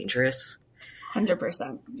pretty dangerous.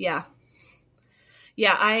 100%. Yeah.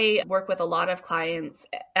 Yeah, I work with a lot of clients,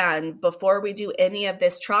 and before we do any of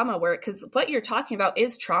this trauma work, because what you're talking about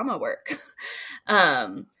is trauma work,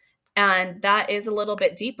 and that is a little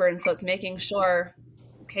bit deeper. And so it's making sure,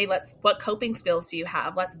 okay, what coping skills do you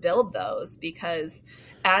have? Let's build those, because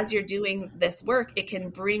as you're doing this work, it can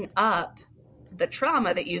bring up the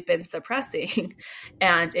trauma that you've been suppressing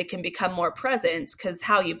and it can become more present because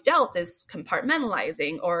how you've dealt is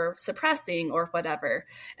compartmentalizing or suppressing or whatever.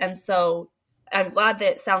 And so I'm glad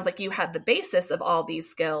that it sounds like you had the basis of all these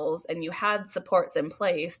skills and you had supports in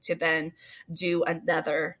place to then do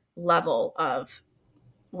another level of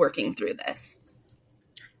working through this.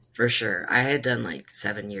 For sure. I had done like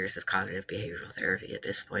 7 years of cognitive behavioral therapy at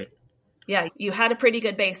this point. Yeah, you had a pretty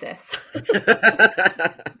good basis.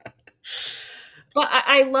 But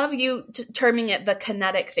I love you terming it the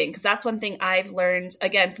kinetic thing, because that's one thing I've learned,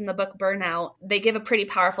 again, from the book Burnout. They give a pretty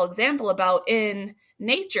powerful example about in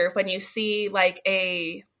nature, when you see like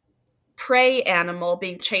a prey animal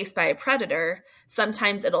being chased by a predator,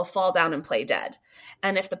 sometimes it'll fall down and play dead.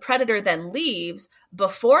 And if the predator then leaves,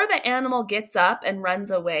 before the animal gets up and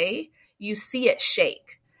runs away, you see it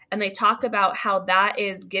shake. And they talk about how that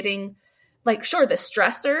is getting, like, sure, the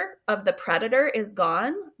stressor of the predator is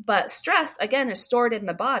gone, but stress, again, is stored in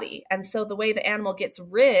the body. And so the way the animal gets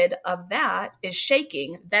rid of that is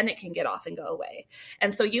shaking, then it can get off and go away.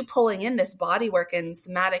 And so you pulling in this body work and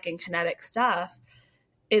somatic and kinetic stuff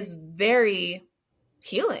is very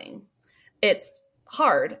healing. It's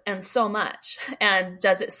hard and so much. And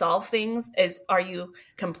does it solve things? Are you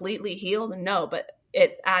completely healed? No, but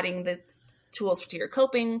it's adding the tools to your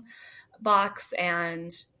coping box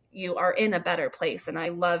and you are in a better place. And I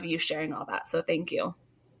love you sharing all that. So thank you.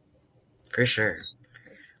 For sure.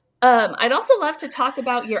 I'd also love to talk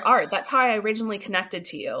about your art. That's how I originally connected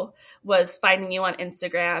to you, was finding you on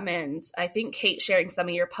Instagram. And I think Kate sharing some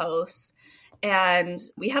of your posts. And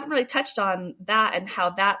we haven't really touched on that and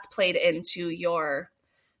how that's played into your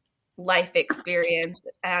life experience.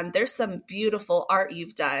 And there's some beautiful art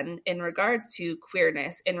you've done in regards to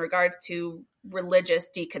queerness, in regards to religious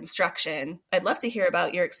deconstruction. I'd love to hear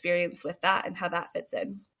about your experience with that and how that fits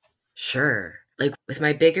in. Sure. Like with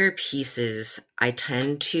my bigger pieces, I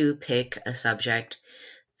tend to pick a subject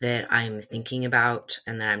that I'm thinking about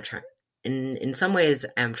and that I'm in some ways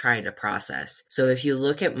am trying to process. So if you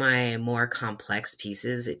look at my more complex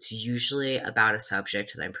pieces, it's usually about a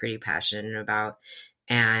subject that I'm pretty passionate about.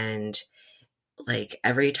 And like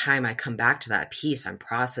every time I come back to that piece, I'm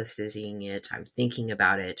processing it, I'm thinking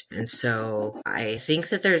about it. And so I think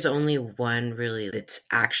that there's only one really that's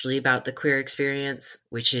actually about the queer experience,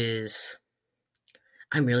 which is,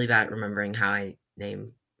 I'm really bad at remembering how I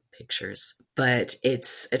name pictures, but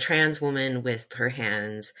it's a trans woman with her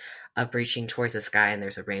hands up reaching towards the sky, and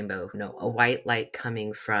there's a rainbow, no, a white light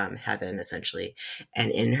coming from heaven essentially,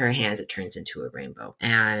 and in her hands it turns into a rainbow.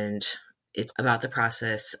 And it's about the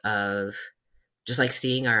process of just like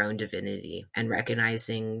seeing our own divinity and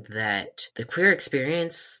recognizing that the queer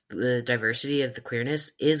experience, the diversity of the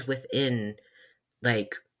queerness is within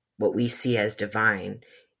like what we see as divine,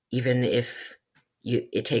 even if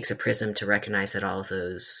it takes a prism to recognize that all of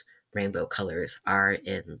those rainbow colors are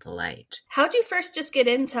in the light. How'd you first just get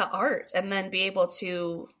into art and then be able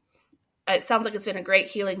to, it sounds like it's been a great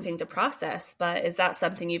healing thing to process, but is that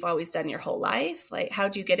something you've always done your whole life? Like,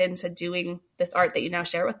 how'd you get into doing this art that you now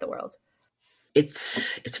share with the world?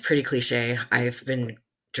 It's pretty cliche. I've been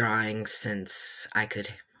drawing since I could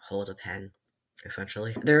hold a pen,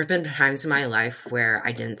 essentially. There have been times in my life where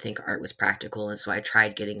I didn't think art was practical, and so I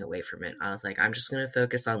tried getting away from it. I was like, I'm just going to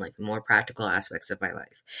focus on like the more practical aspects of my life.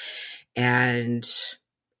 And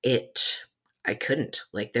I couldn't.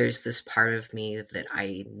 Like, there's this part of me that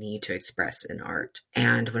I need to express in art.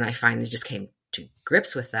 And when I finally just came to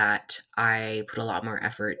grips with that, I put a lot more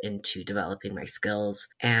effort into developing my skills,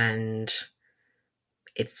 and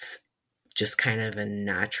it's just kind of a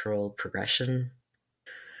natural progression.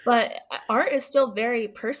 But art is still very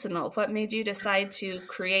personal. What made you decide to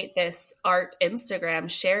create this art Instagram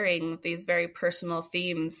sharing these very personal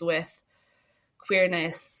themes with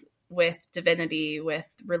queerness, with divinity, with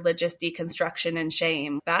religious deconstruction and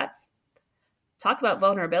shame? Talk about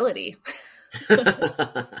vulnerability.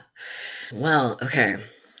 Well, okay.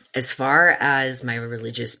 As far as my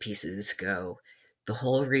religious pieces go, the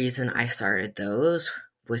whole reason I started those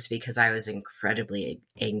was because I was incredibly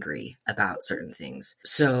angry about certain things.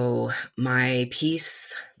 So my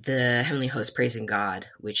piece, The Heavenly Host Praising God,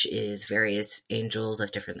 which is various angels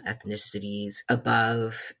of different ethnicities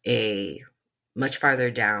above a much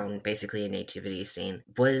farther down, basically a nativity scene,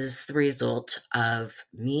 was the result of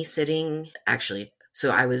me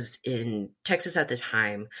so I was in Texas at the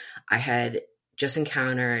time. I had just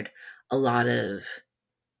encountered a lot of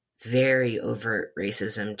very overt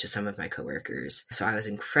racism to some of my coworkers. So I was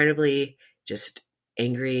incredibly just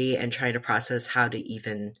angry and trying to process how to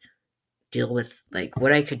even deal with like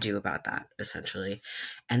what I could do about that, essentially.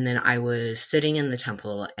 And then I was sitting in the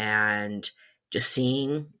temple and just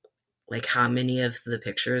seeing like how many of the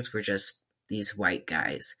pictures were just these white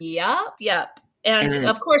guys. Yep. And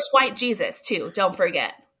of course, white Jesus too. Don't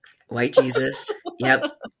forget. White Jesus.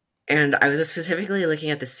 Yep. And I was specifically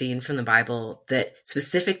looking at the scene from the Bible that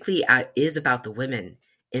specifically is about the women.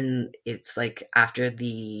 It's like after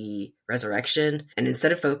the resurrection. And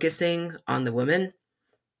instead of focusing on the women,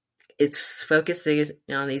 it's focusing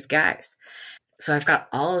on these guys. So I've got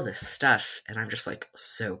all of this stuff, and I'm just like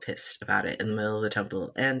so pissed about it in the middle of the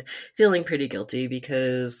temple and feeling pretty guilty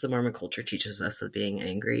because the Mormon culture teaches us that being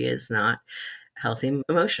angry is not a healthy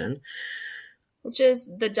emotion. Which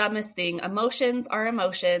is the dumbest thing. Emotions are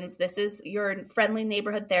emotions. This is your friendly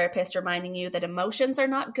neighborhood therapist reminding you that emotions are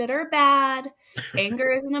not good or bad. Anger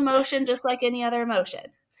is an emotion just like any other emotion.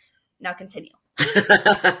 Now continue.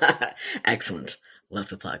 Excellent. Love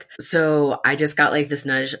the plug. So I just got like this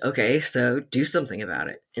nudge. Okay, so do something about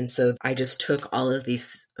it. And so I just took all of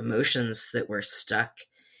these emotions that were stuck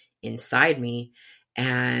inside me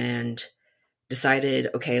and decided,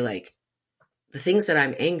 okay, like the things that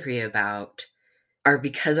I'm angry about are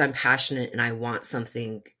because I'm passionate and I want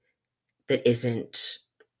something that isn't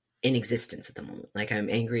in existence at the moment. Like I'm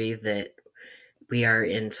angry that we are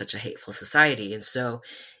in such a hateful society. And so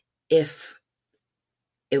if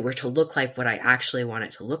it were to look like what I actually want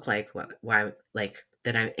it to look like, why like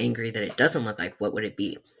that I'm angry that it doesn't look like, what would it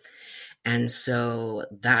be? And so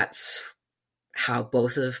that's how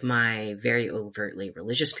both of my very overtly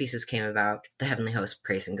religious pieces came about, The Heavenly Host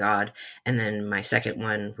Praising God, and then my second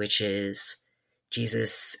one, which is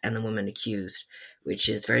Jesus and the Woman Accused, which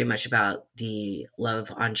is very much about the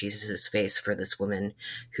love on Jesus's face for this woman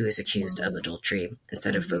who is accused of adultery,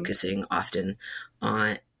 instead of focusing often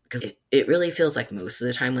on, because it really feels like most of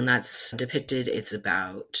the time when that's depicted, it's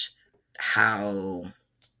about how,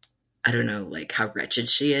 I don't know, like how wretched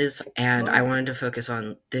she is. And I wanted to focus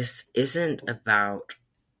on, this isn't about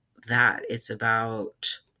that. It's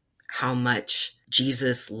about how much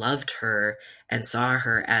Jesus loved her and saw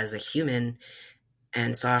her as a human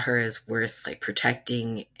and saw her as worth like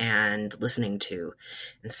protecting and listening to.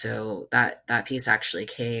 And so that piece actually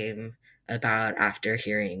came about after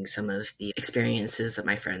hearing some of the experiences that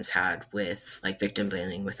my friends had with like victim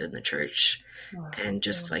blaming within the church and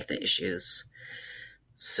just like the issues.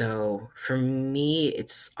 So for me,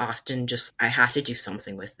 it's often just I have to do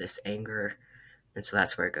something with this anger. And so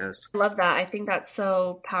that's where it goes. I love that. I think that's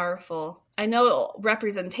so powerful. I know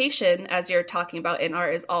representation, as you're talking about in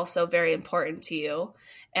art, is also very important to you.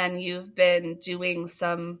 And you've been doing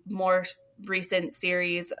some more recent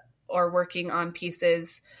series or working on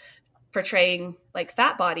pieces portraying like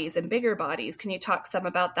fat bodies and bigger bodies. Can you talk some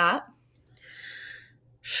about that?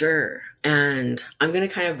 Sure. And I'm going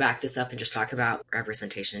to kind of back this up and just talk about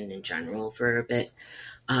representation in general for a bit,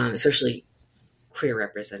 especially queer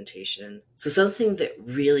representation. So something that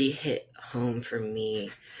really hit home for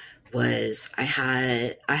me was I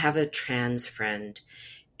have a trans friend,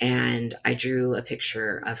 and I drew a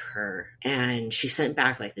picture of her, and she sent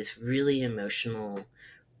back like this really emotional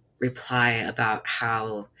reply about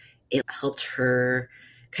how it helped her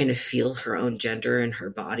kind of feel her own gender in her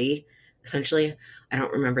body. Essentially, I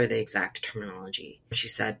don't remember the exact terminology she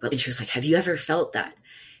said, but she was like, "Have you ever felt that?"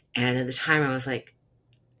 And at the time I was like,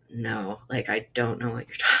 "No, like, I don't know what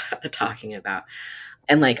you're talking about."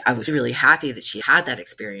 And like, I was really happy that she had that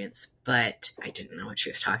experience, but I didn't know what she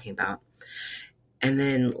was talking about. And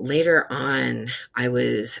then later on, I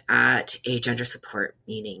was at a gender support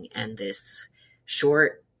meeting, and this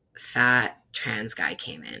short, fat trans guy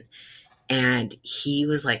came in, and he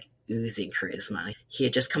was like oozing charisma. He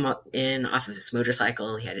had just come up in off of his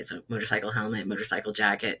motorcycle. He had his motorcycle helmet, motorcycle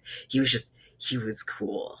jacket. He was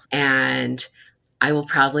cool. And I will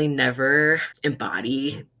probably never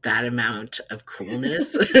embody that amount of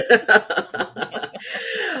coolness.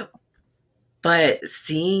 But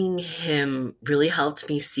seeing him really helped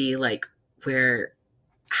me see like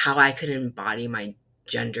how I could embody my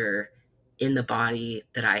gender in the body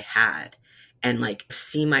that I had, and like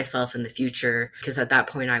see myself in the future. Because at that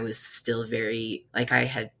point I was still very, like, I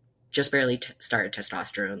had just barely started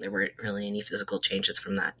testosterone. There weren't really any physical changes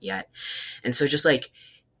from that yet. And so just like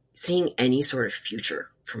seeing any sort of future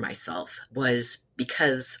for myself was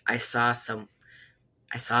because I saw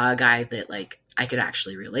a guy that like I could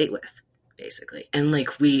actually relate with, basically. And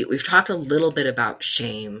like we've talked a little bit about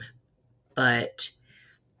shame, but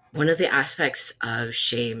one of the aspects of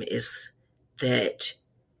shame is that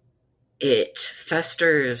it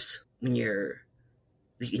festers when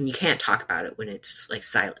you can't talk about it, when it's like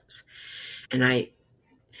silence. And I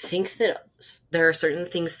think that there are certain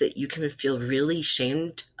things that you can feel really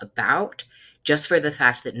shamed about just for the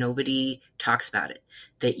fact that nobody talks about it,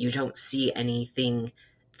 that you don't see anything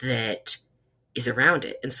that is around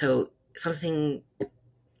it. And so something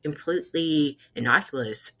completely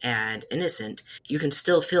innocuous and innocent, you can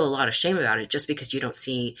still feel a lot of shame about it just because you don't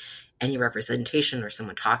see any representation or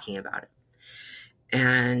someone talking about it.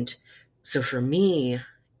 And so for me,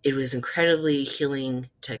 it was incredibly healing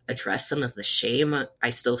to address some of the shame I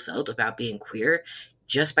still felt about being queer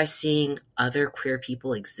just by seeing other queer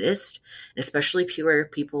people exist, and especially queer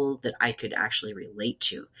people that I could actually relate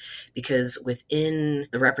to. Because within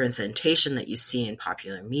the representation that you see in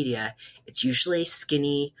popular media, it's usually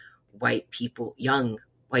skinny white people, young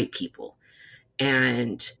white people.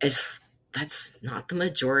 And that's not the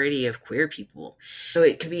majority of queer people. So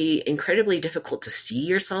it can be incredibly difficult to see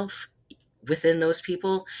yourself within those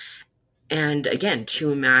people. And again,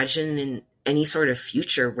 to imagine in any sort of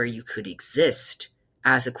future where you could exist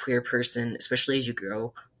as a queer person, especially as you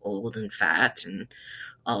grow old and fat and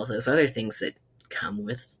all of those other things that come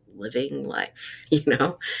with living life, you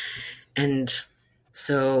know? And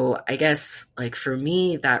so I guess like for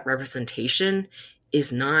me, that representation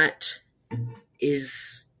is not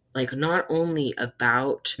only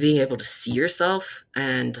about being able to see yourself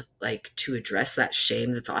and like to address that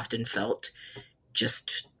shame that's often felt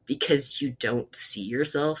just because you don't see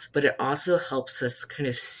yourself, but it also helps us kind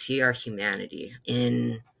of see our humanity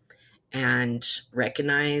and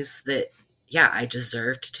recognize that, yeah, I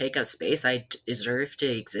deserve to take up space. I deserve to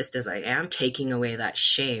exist as I am, taking away that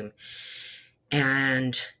shame.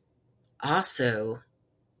 And also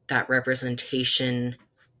that representation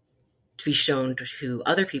to be shown to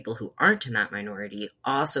other people who aren't in that minority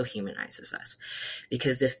also humanizes us.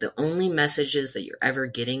 Because if the only messages that you're ever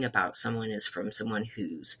getting about someone is from someone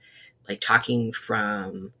who's like talking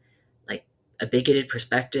from like a bigoted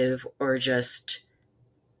perspective or just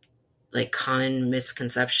like common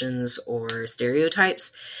misconceptions or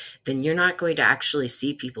stereotypes, then you're not going to actually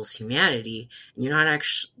see people's humanity, and you're not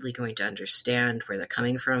actually going to understand where they're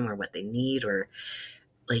coming from or what they need, or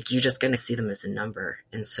like you're just going to see them as a number.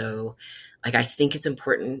 And so like I think it's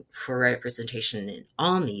important for representation in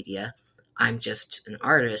all media. I'm just an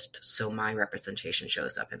artist, so my representation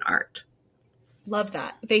shows up in art. Love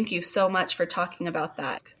that. Thank you so much for talking about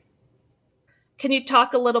that. Can you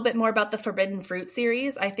talk a little bit more about the Forbidden Fruit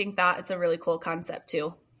series? I think that is a really cool concept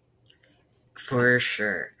too. For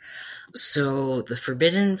sure. So the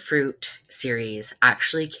Forbidden Fruit series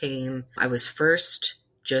actually came, I was first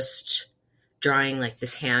just drawing like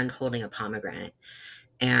this hand holding a pomegranate.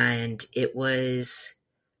 And it was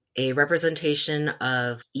a representation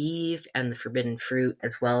of Eve and the forbidden fruit,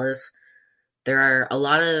 as well as there are a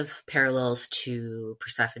lot of parallels to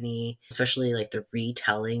Persephone, especially like the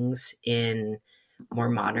retellings in more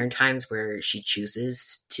modern times where she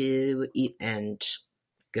chooses to eat and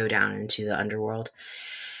go down into the underworld.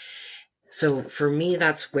 So for me,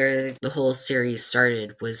 that's where the whole series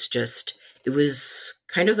started, was just, it was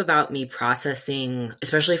kind of about me processing,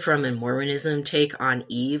 especially from a Mormonism take on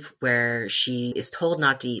Eve, where she is told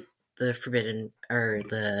not to eat the forbidden or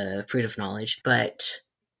the fruit of knowledge, but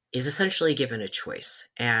is essentially given a choice.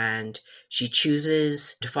 And she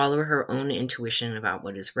chooses to follow her own intuition about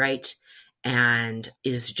what is right, and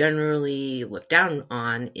is generally looked down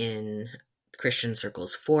on in Christian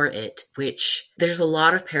circles for it, which there's a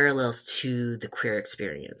lot of parallels to the queer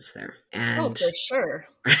experience there. And for sure.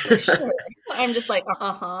 For sure. I'm just like,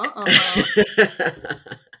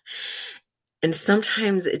 And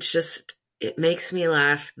sometimes it makes me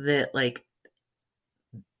laugh that like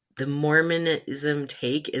the Mormonism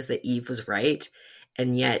take is that Eve was right,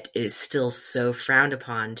 and yet it is still so frowned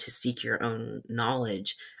upon to seek your own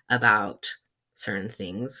knowledge about certain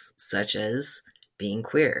things, such as being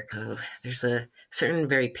queer. Oh, there's a certain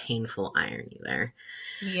very painful irony there.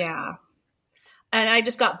 Yeah. And I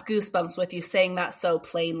just got goosebumps with you saying that so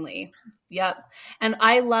plainly. Yep. And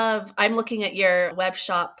I'm looking at your web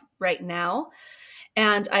shop right now,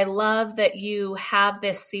 and I love that you have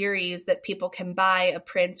this series that people can buy a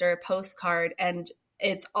print or a postcard, and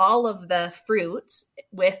it's all of the fruit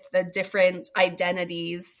with the different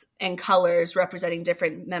identities and colors representing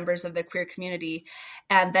different members of the queer community.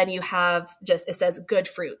 And then you have it says good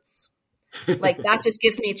fruits. Like that just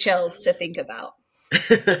gives me chills to think about.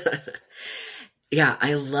 Yeah,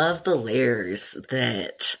 I love the layers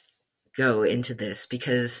that go into this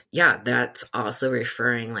because, yeah, that's also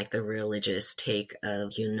referring like the religious take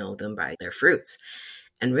of you know them by their fruits.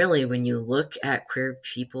 And really, when you look at queer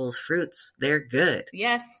people's fruits, they're good.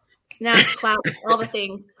 Yes. Snaps, claps, all the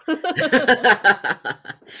things.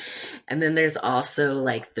 And then there's also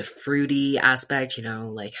like the fruity aspect, you know,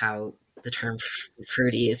 like how the term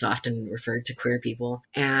fruity is often referred to queer people.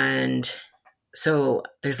 And so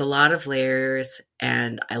there's a lot of layers,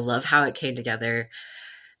 and I love how it came together.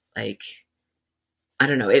 Like, I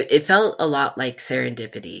don't know, it felt a lot like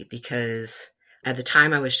serendipity because at the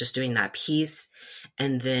time I was just doing that piece,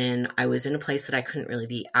 and then I was in a place that I couldn't really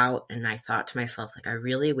be out, and I thought to myself, like, I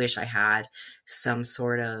really wish I had some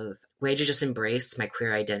sort of way to just embrace my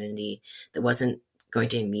queer identity that wasn't going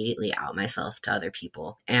to immediately out myself to other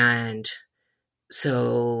people. And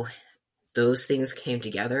so those things came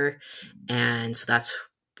together, and so that's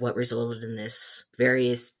what resulted in this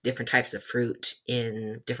various different types of fruit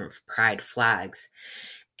in different pride flags.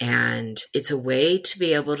 And it's a way to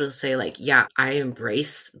be able to say, like, yeah, I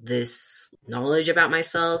embrace this knowledge about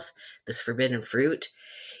myself, this forbidden fruit,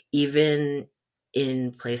 even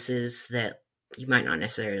in places that you might not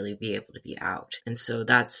necessarily be able to be out. And so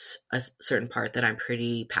that's a certain part that I'm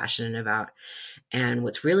pretty passionate about. And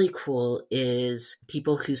what's really cool is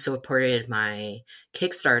people who supported my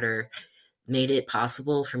Kickstarter made it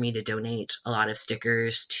possible for me to donate a lot of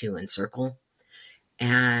stickers to Encircle.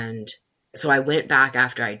 And so I went back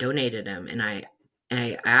after I donated them, and I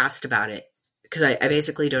asked about it because I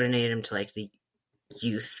basically donated them to like the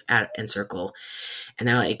youth at Encircle, and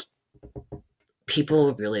they're like,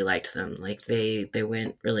 people really liked them. Like they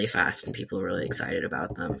went really fast, and people were really excited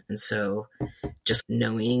about them. And so just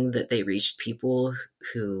knowing that they reached people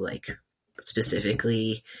who like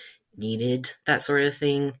specifically needed that sort of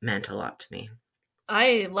thing meant a lot to me.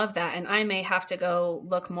 I love that. And I may have to go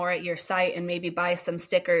look more at your site and maybe buy some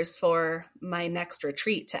stickers for my next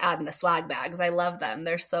retreat to add in the swag bags. I love them.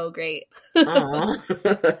 They're so great. Oh,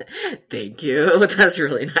 thank you. That's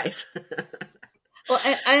really nice. Well,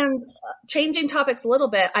 and changing topics a little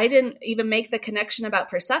bit, I didn't even make the connection about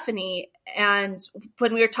Persephone. And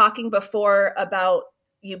when we were talking before about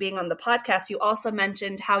you being on the podcast, you also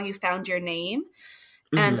mentioned how you found your name.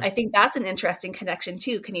 And I think that's an interesting connection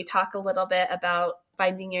too. Can you talk a little bit about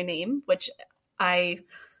finding your name, which I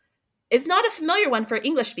is not a familiar one for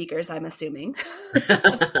English speakers, I'm assuming.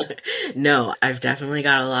 No, I've definitely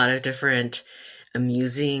got a lot of different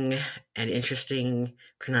amusing and interesting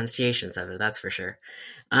pronunciations of it, that's for sure.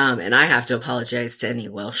 And I have to apologize to any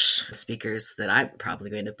Welsh speakers that I'm probably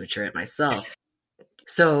going to butcher it myself.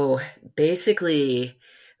 So basically,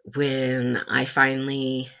 when I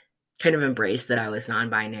finally kind of embraced that I was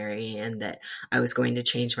non-binary and that I was going to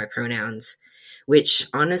change my pronouns, which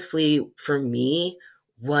honestly, for me,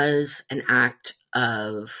 was an act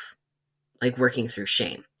of like working through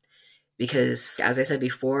shame. Because as I said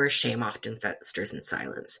before, shame often festers in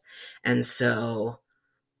silence. And so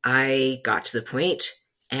I got to the point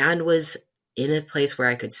and was in a place where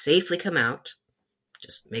I could safely come out,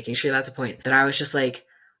 just making sure that's a point, that I was just like,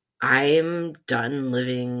 I am done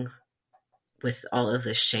living with all of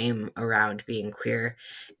this shame around being queer,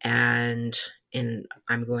 and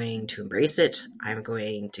I'm going to embrace it. I'm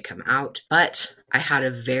going to come out. But I had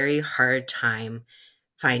a very hard time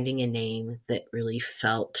finding a name that really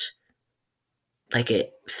felt like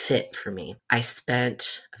it fit for me. I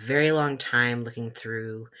spent a very long time looking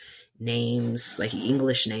through names, like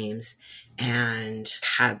English names, and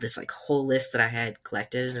had this like whole list that I had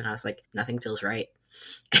collected, and I was like, nothing feels right.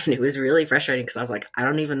 And it was really frustrating because I was like, I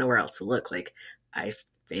don't even know where else to look. Like, I've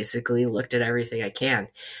basically looked at everything I can.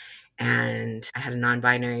 And I had a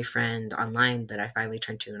non-binary friend online that I finally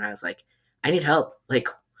turned to, and I was like, I need help. Like,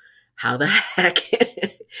 how the heck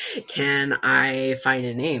can I find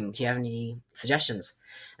a name? Do you have any suggestions?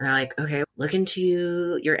 And they're like, okay, look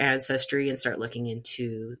into your ancestry and start looking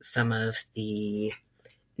into some of the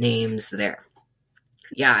names there.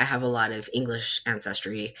 Yeah, I have a lot of English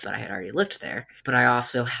ancestry, but I had already looked there. But I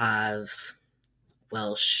also have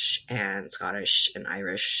Welsh and Scottish and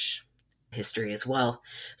Irish history as well.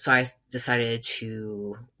 So I decided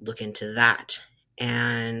to look into that.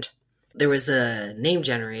 And there was a name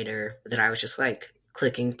generator that I was just like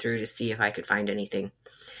clicking through to see if I could find anything.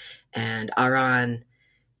 And Arawn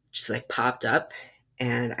just like popped up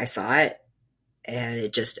and I saw it. And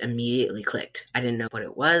it just immediately clicked. I didn't know what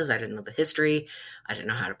it was. I didn't know the history. I didn't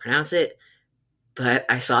know how to pronounce it. But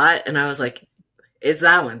I saw it and I was like, it's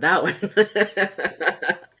that one.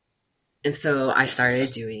 And so I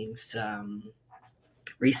started doing some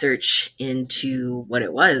research into what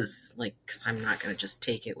it was, like, because I'm not going to just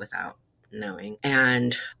take it without knowing.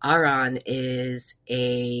 And Arawn is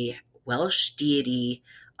a Welsh deity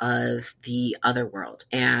of the other world.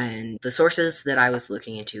 And the sources that I was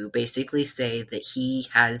looking into basically say that he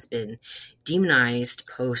has been demonized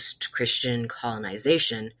post-Christian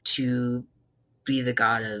colonization to be the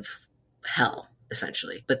god of hell,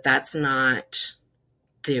 essentially. But that's not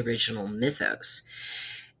the original mythos.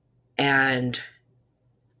 And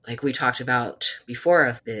like we talked about before,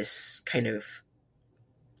 of this kind of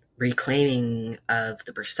reclaiming of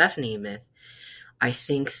the Persephone myth, I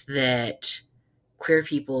think that queer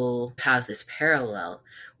people have this parallel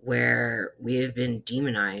where we have been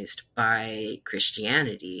demonized by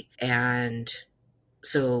Christianity. And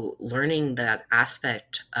so learning that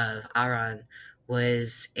aspect of Arawn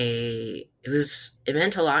it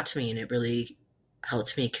meant a lot to me, and it really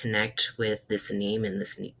helped me connect with this name and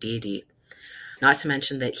this deity. Not to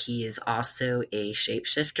mention that he is also a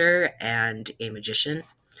shapeshifter and a magician.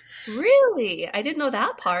 Really? I didn't know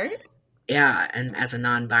that part. Yeah, and as a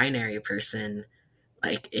non-binary person,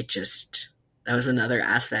 like that was another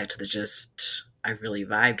aspect that I really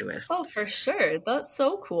vibed with. Oh, for sure. That's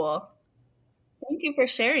so cool. Thank you for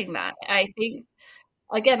sharing that. I think,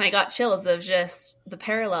 again, I got chills of just the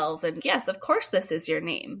parallels. And yes, of course, this is your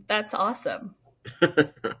name. That's awesome.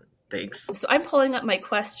 Thanks. So I'm pulling up my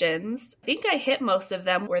questions. I think I hit most of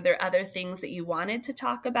them. Were there other things that you wanted to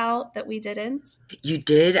talk about that we didn't? You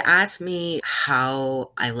did ask me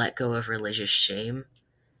how I let go of religious shame.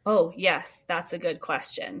 Oh, yes, that's a good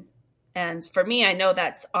question. And for me, I know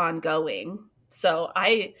that's ongoing. So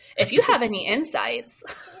if you have any insights.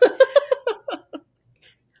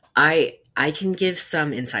 I can give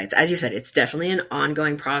some insights. As you said, it's definitely an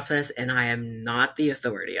ongoing process, and I am not the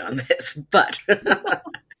authority on this, but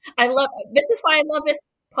this is why I love this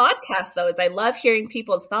podcast, though, is I love hearing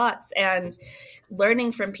people's thoughts and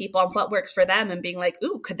learning from people on what works for them and being like,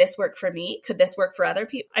 ooh, could this work for me? Could this work for other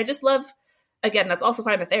people? I just love, again, that's also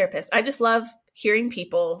why I'm a therapist. I just love hearing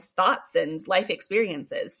people's thoughts and life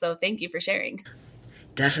experiences. So thank you for sharing.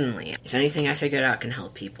 Definitely. If anything I figured out can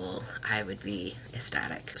help people, I would be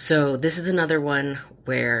ecstatic. So this is another one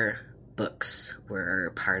where books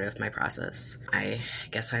were part of my process. I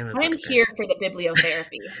guess I'm here for the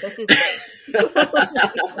bibliotherapy. This is great.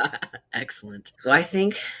 Excellent. So I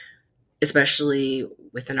think especially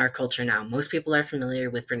within our culture now, most people are familiar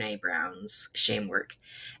with Brene Brown's shame work.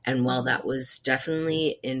 And while that was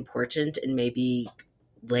definitely important and maybe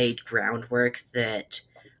laid groundwork that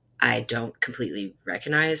I don't completely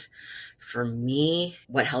recognize, for me,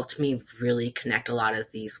 what helped me really connect a lot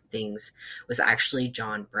of these things was actually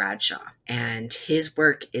John Bradshaw. And his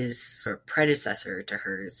work is a predecessor to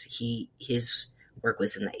hers. His work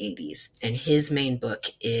was in the 80s. And his main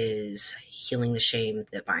book is Healing the Shame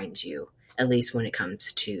That Binds You, at least when it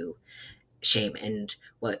comes to shame. And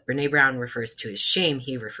what Brene Brown refers to as shame,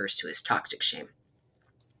 he refers to as toxic shame.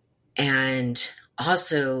 And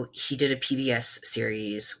also, he did a PBS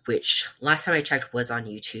series, which last time I checked was on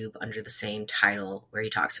YouTube under the same title, where he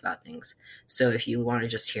talks about things. So if you want to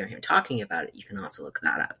just hear him talking about it, you can also look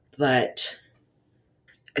that up. But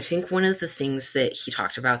I think one of the things that he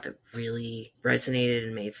talked about that really resonated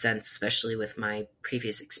and made sense, especially with my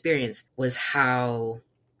previous experience, was how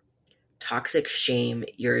toxic shame,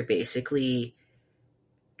 you're basically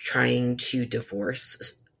trying to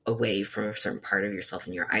divorce away from a certain part of yourself,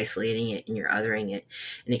 and you're isolating it and you're othering it,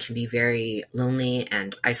 and it can be very lonely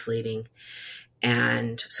and isolating.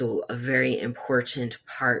 And so a very important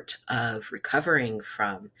part of recovering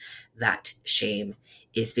from that shame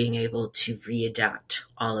is being able to readapt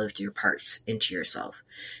all of your parts into yourself,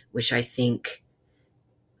 which I think,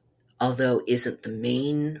 although isn't the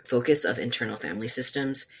main focus of internal family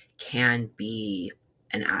systems, can be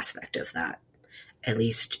an aspect of that, at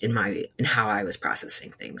least in how I was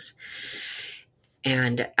processing things.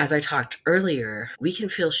 And as I talked earlier, we can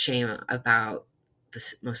feel shame about the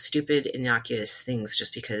most stupid, innocuous things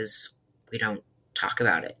just because we don't talk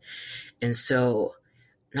about it. And so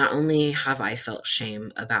not only have I felt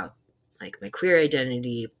shame about like my queer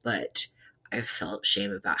identity, but I've felt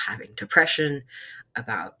shame about having depression,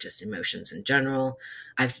 about just emotions in general.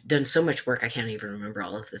 I've done so much work, I can't even remember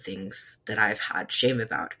all of the things that I've had shame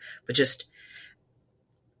about, but just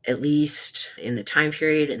at least in the time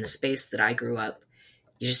period, in the space that I grew up,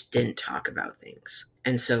 you just didn't talk about things.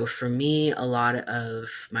 And so for me, a lot of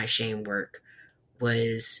my shame work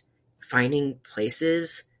was finding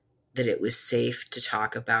places that it was safe to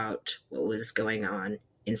talk about what was going on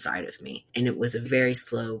inside of me. And it was a very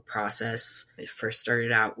slow process. It first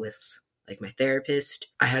started out with like my therapist.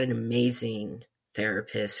 I had an amazing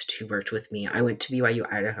therapist who worked with me. I went to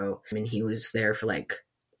BYU, Idaho, and he was there for like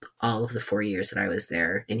all of the 4 years that I was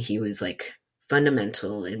there. And he was like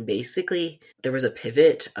fundamental. And basically there was a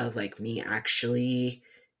pivot of like me actually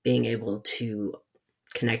being able to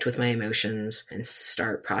connect with my emotions and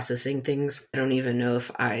start processing things. I don't even know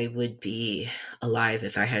if I would be alive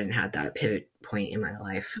if I hadn't had that pivot point in my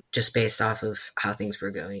life, just based off of how things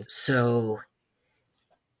were going. So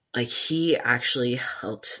like he actually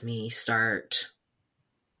helped me start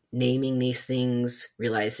naming these things,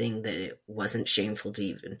 realizing that it wasn't shameful to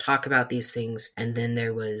even talk about these things. And then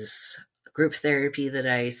there was group therapy that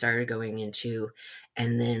I started going into.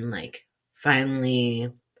 And then like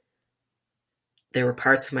finally there were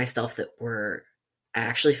parts of myself that I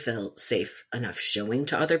actually felt safe enough showing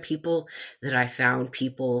to other people, that I found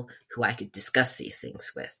people who I could discuss these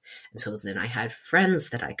things with. And so then I had friends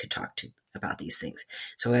that I could talk to about these things.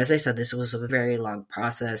 So as I said, this was a very long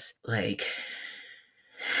process. Like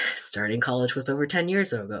starting college was over 10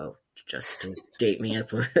 years ago, just to date me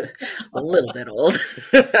as a little bit old.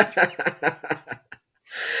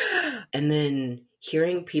 And then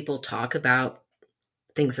hearing people talk about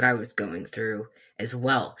things that I was going through as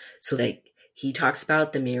well. So like he talks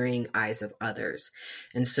about the mirroring eyes of others.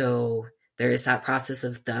 And so there is that process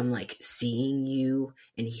of them like seeing you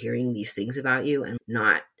and hearing these things about you, and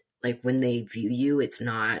not like when they view you, it's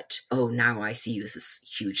not, oh, now I see you as this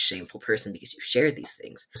huge shameful person because you've shared these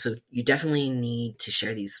things. So you definitely need to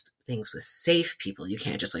share these things with safe people. You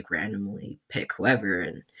can't just like randomly pick whoever,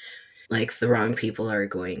 and like the wrong people are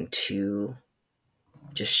going to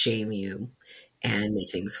just shame you and make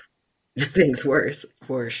things worse,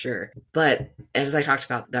 for sure. But as I talked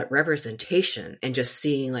about, that representation and just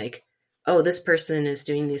seeing like, oh, this person is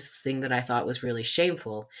doing this thing that I thought was really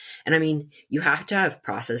shameful. And I mean, you have to have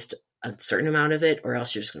processed a certain amount of it, or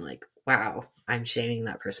else you're just gonna like, wow, I'm shaming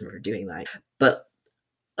that person for doing that. But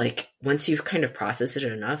like once you've kind of processed it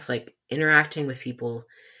enough, like interacting with people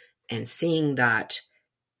and seeing that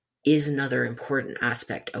is another important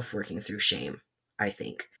aspect of working through shame, I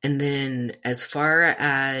think. And then as far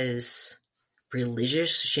as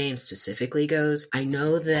religious shame specifically goes, I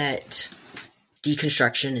know that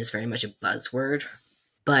deconstruction is very much a buzzword,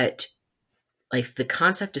 but like the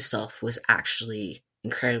concept itself was actually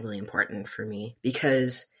incredibly important for me,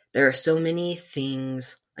 because there are so many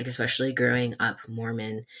things, like especially growing up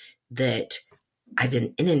Mormon, that I've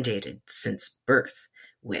been inundated since birth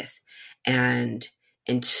with. And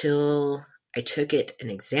until I took it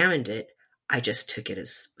and examined it, I just took it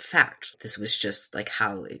as fact. This was just like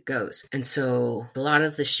how it goes. And so a lot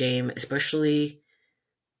of the shame, especially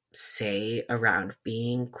say around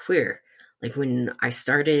being queer, like when I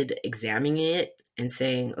started examining it and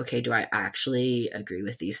saying, okay, do I actually agree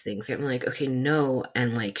with these things? I'm like, okay, no.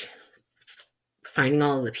 And like finding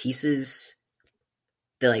all of the pieces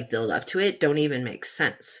that like build up to it don't even make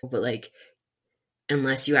sense. But like,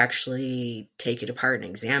 unless you actually take it apart and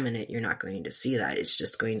examine it, you're not going to see that. It's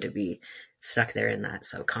just going to be stuck there in that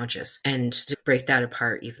subconscious. And to break that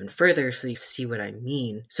apart even further so you see what I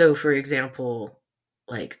mean. So for example,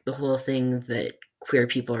 like the whole thing that queer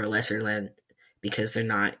people are lesser than because they're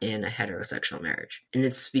not in a heterosexual marriage. And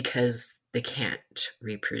it's because they can't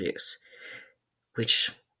reproduce.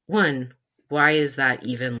 Which, one, why is that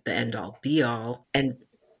even the end all be all? And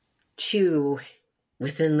two,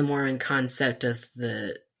 within the Mormon concept of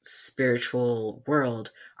the spiritual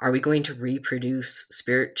world, are we going to reproduce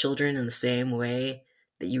spirit children in the same way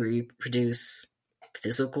that you reproduce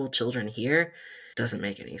physical children here? Doesn't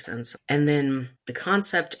make any sense. And then the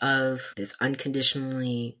concept of this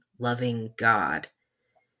unconditionally loving God,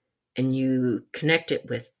 and you connect it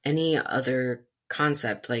with any other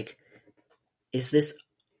concept, like, is this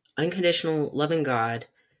unconditional loving God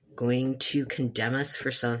going to condemn us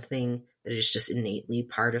for something that is just innately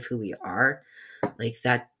part of who we are? Like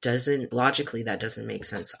that doesn't make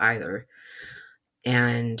sense either.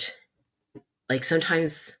 And like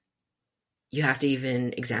sometimes you have to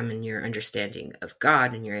even examine your understanding of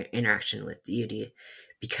God and your interaction with deity,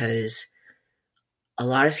 because a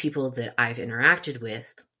lot of people that I've interacted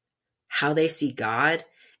with, how they see God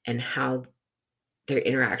and how their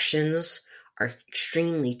interactions are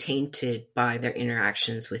extremely tainted by their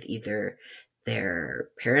interactions with either their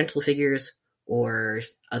parental figures or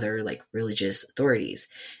other like religious authorities.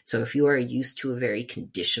 So if you are used to a very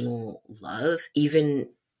conditional love, even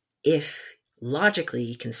if logically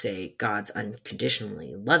you can say God's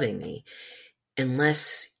unconditionally loving me,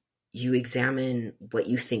 unless you examine what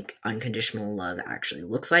you think unconditional love actually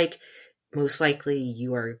looks like, most likely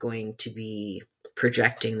you are going to be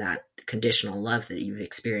projecting that conditional love that you've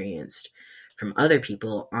experienced from other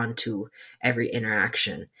people onto every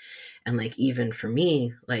interaction. And like, even for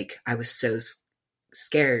me, like I was so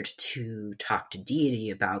scared to talk to deity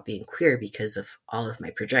about being queer because of all of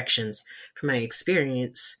my projections from my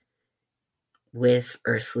experience with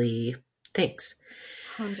earthly things.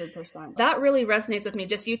 100%. That really resonates with me.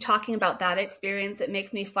 Just you talking about that experience, it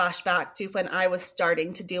makes me flash back to when I was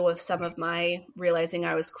starting to deal with some of my realizing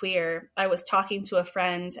I was queer. I was talking to a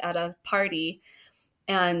friend at a party,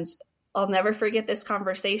 and I'll never forget this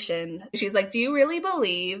conversation. She's like, do you really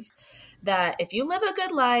believe that if you live a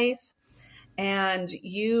good life and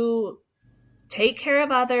you take care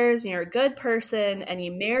of others and you're a good person and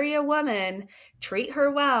you marry a woman, treat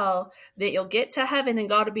her well, that you'll get to heaven and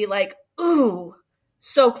God will be like, ooh,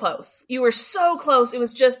 so close. You were so close. It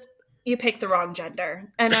was just, you picked the wrong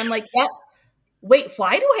gender. And I'm like, yeah, wait,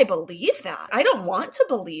 why do I believe that? I don't want to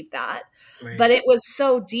believe that. Right. But it was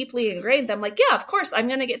so deeply ingrained. I'm like, yeah, of course, I'm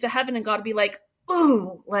going to get to heaven and God will be like,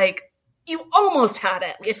 ooh, like, you almost had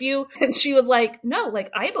it. And she was like, no, like,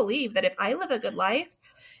 I believe that if I live a good life,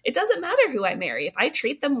 it doesn't matter who I marry. If I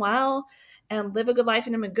treat them well and live a good life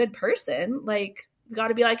and I'm a good person, like, got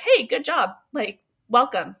to be like, hey, good job. Like,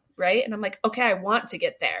 welcome. Right. And I'm like, okay, I want to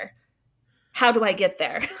get there. How do I get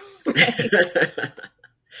there?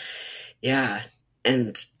 Yeah.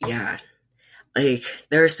 And yeah, like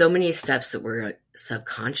there are so many steps that were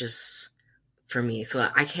subconscious for me. So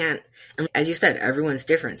I can't, and as you said, everyone's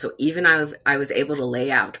different. So even I was able to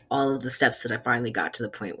lay out all of the steps that I finally got to the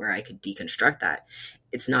point where I could deconstruct that.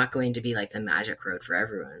 It's not going to be like the magic road for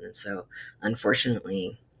everyone. And so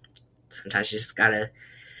unfortunately, sometimes you just got to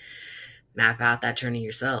map out that journey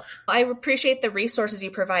yourself. I appreciate the resources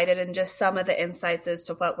you provided and just some of the insights as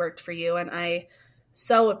to what worked for you. And I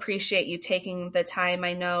so appreciate you taking the time.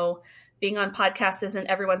 I know being on podcasts isn't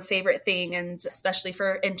everyone's favorite thing, and especially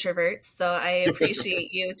for introverts. So I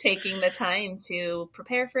appreciate you taking the time to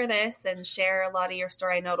prepare for this and share a lot of your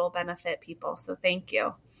story. I know it'll benefit people. So thank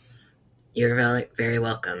you. You're very, very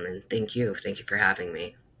welcome. And thank you. Thank you for having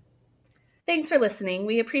me. Thanks for listening.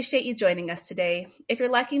 We appreciate you joining us today. If you're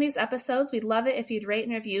liking these episodes, we'd love it if you'd rate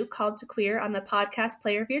and review Called to Queer on the podcast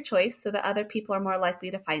player of your choice so that other people are more likely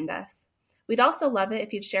to find us. We'd also love it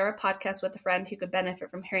if you'd share a podcast with a friend who could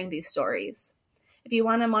benefit from hearing these stories. If you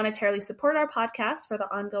want to monetarily support our podcast for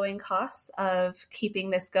the ongoing costs of keeping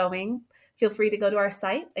this going, feel free to go to our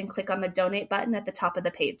site and click on the donate button at the top of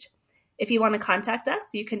the page. If you want to contact us,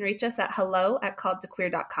 you can reach us at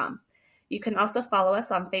hello@calledtoqueer.com. You can also follow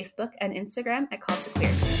us on Facebook and Instagram at Called to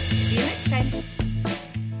Queer. See you next time.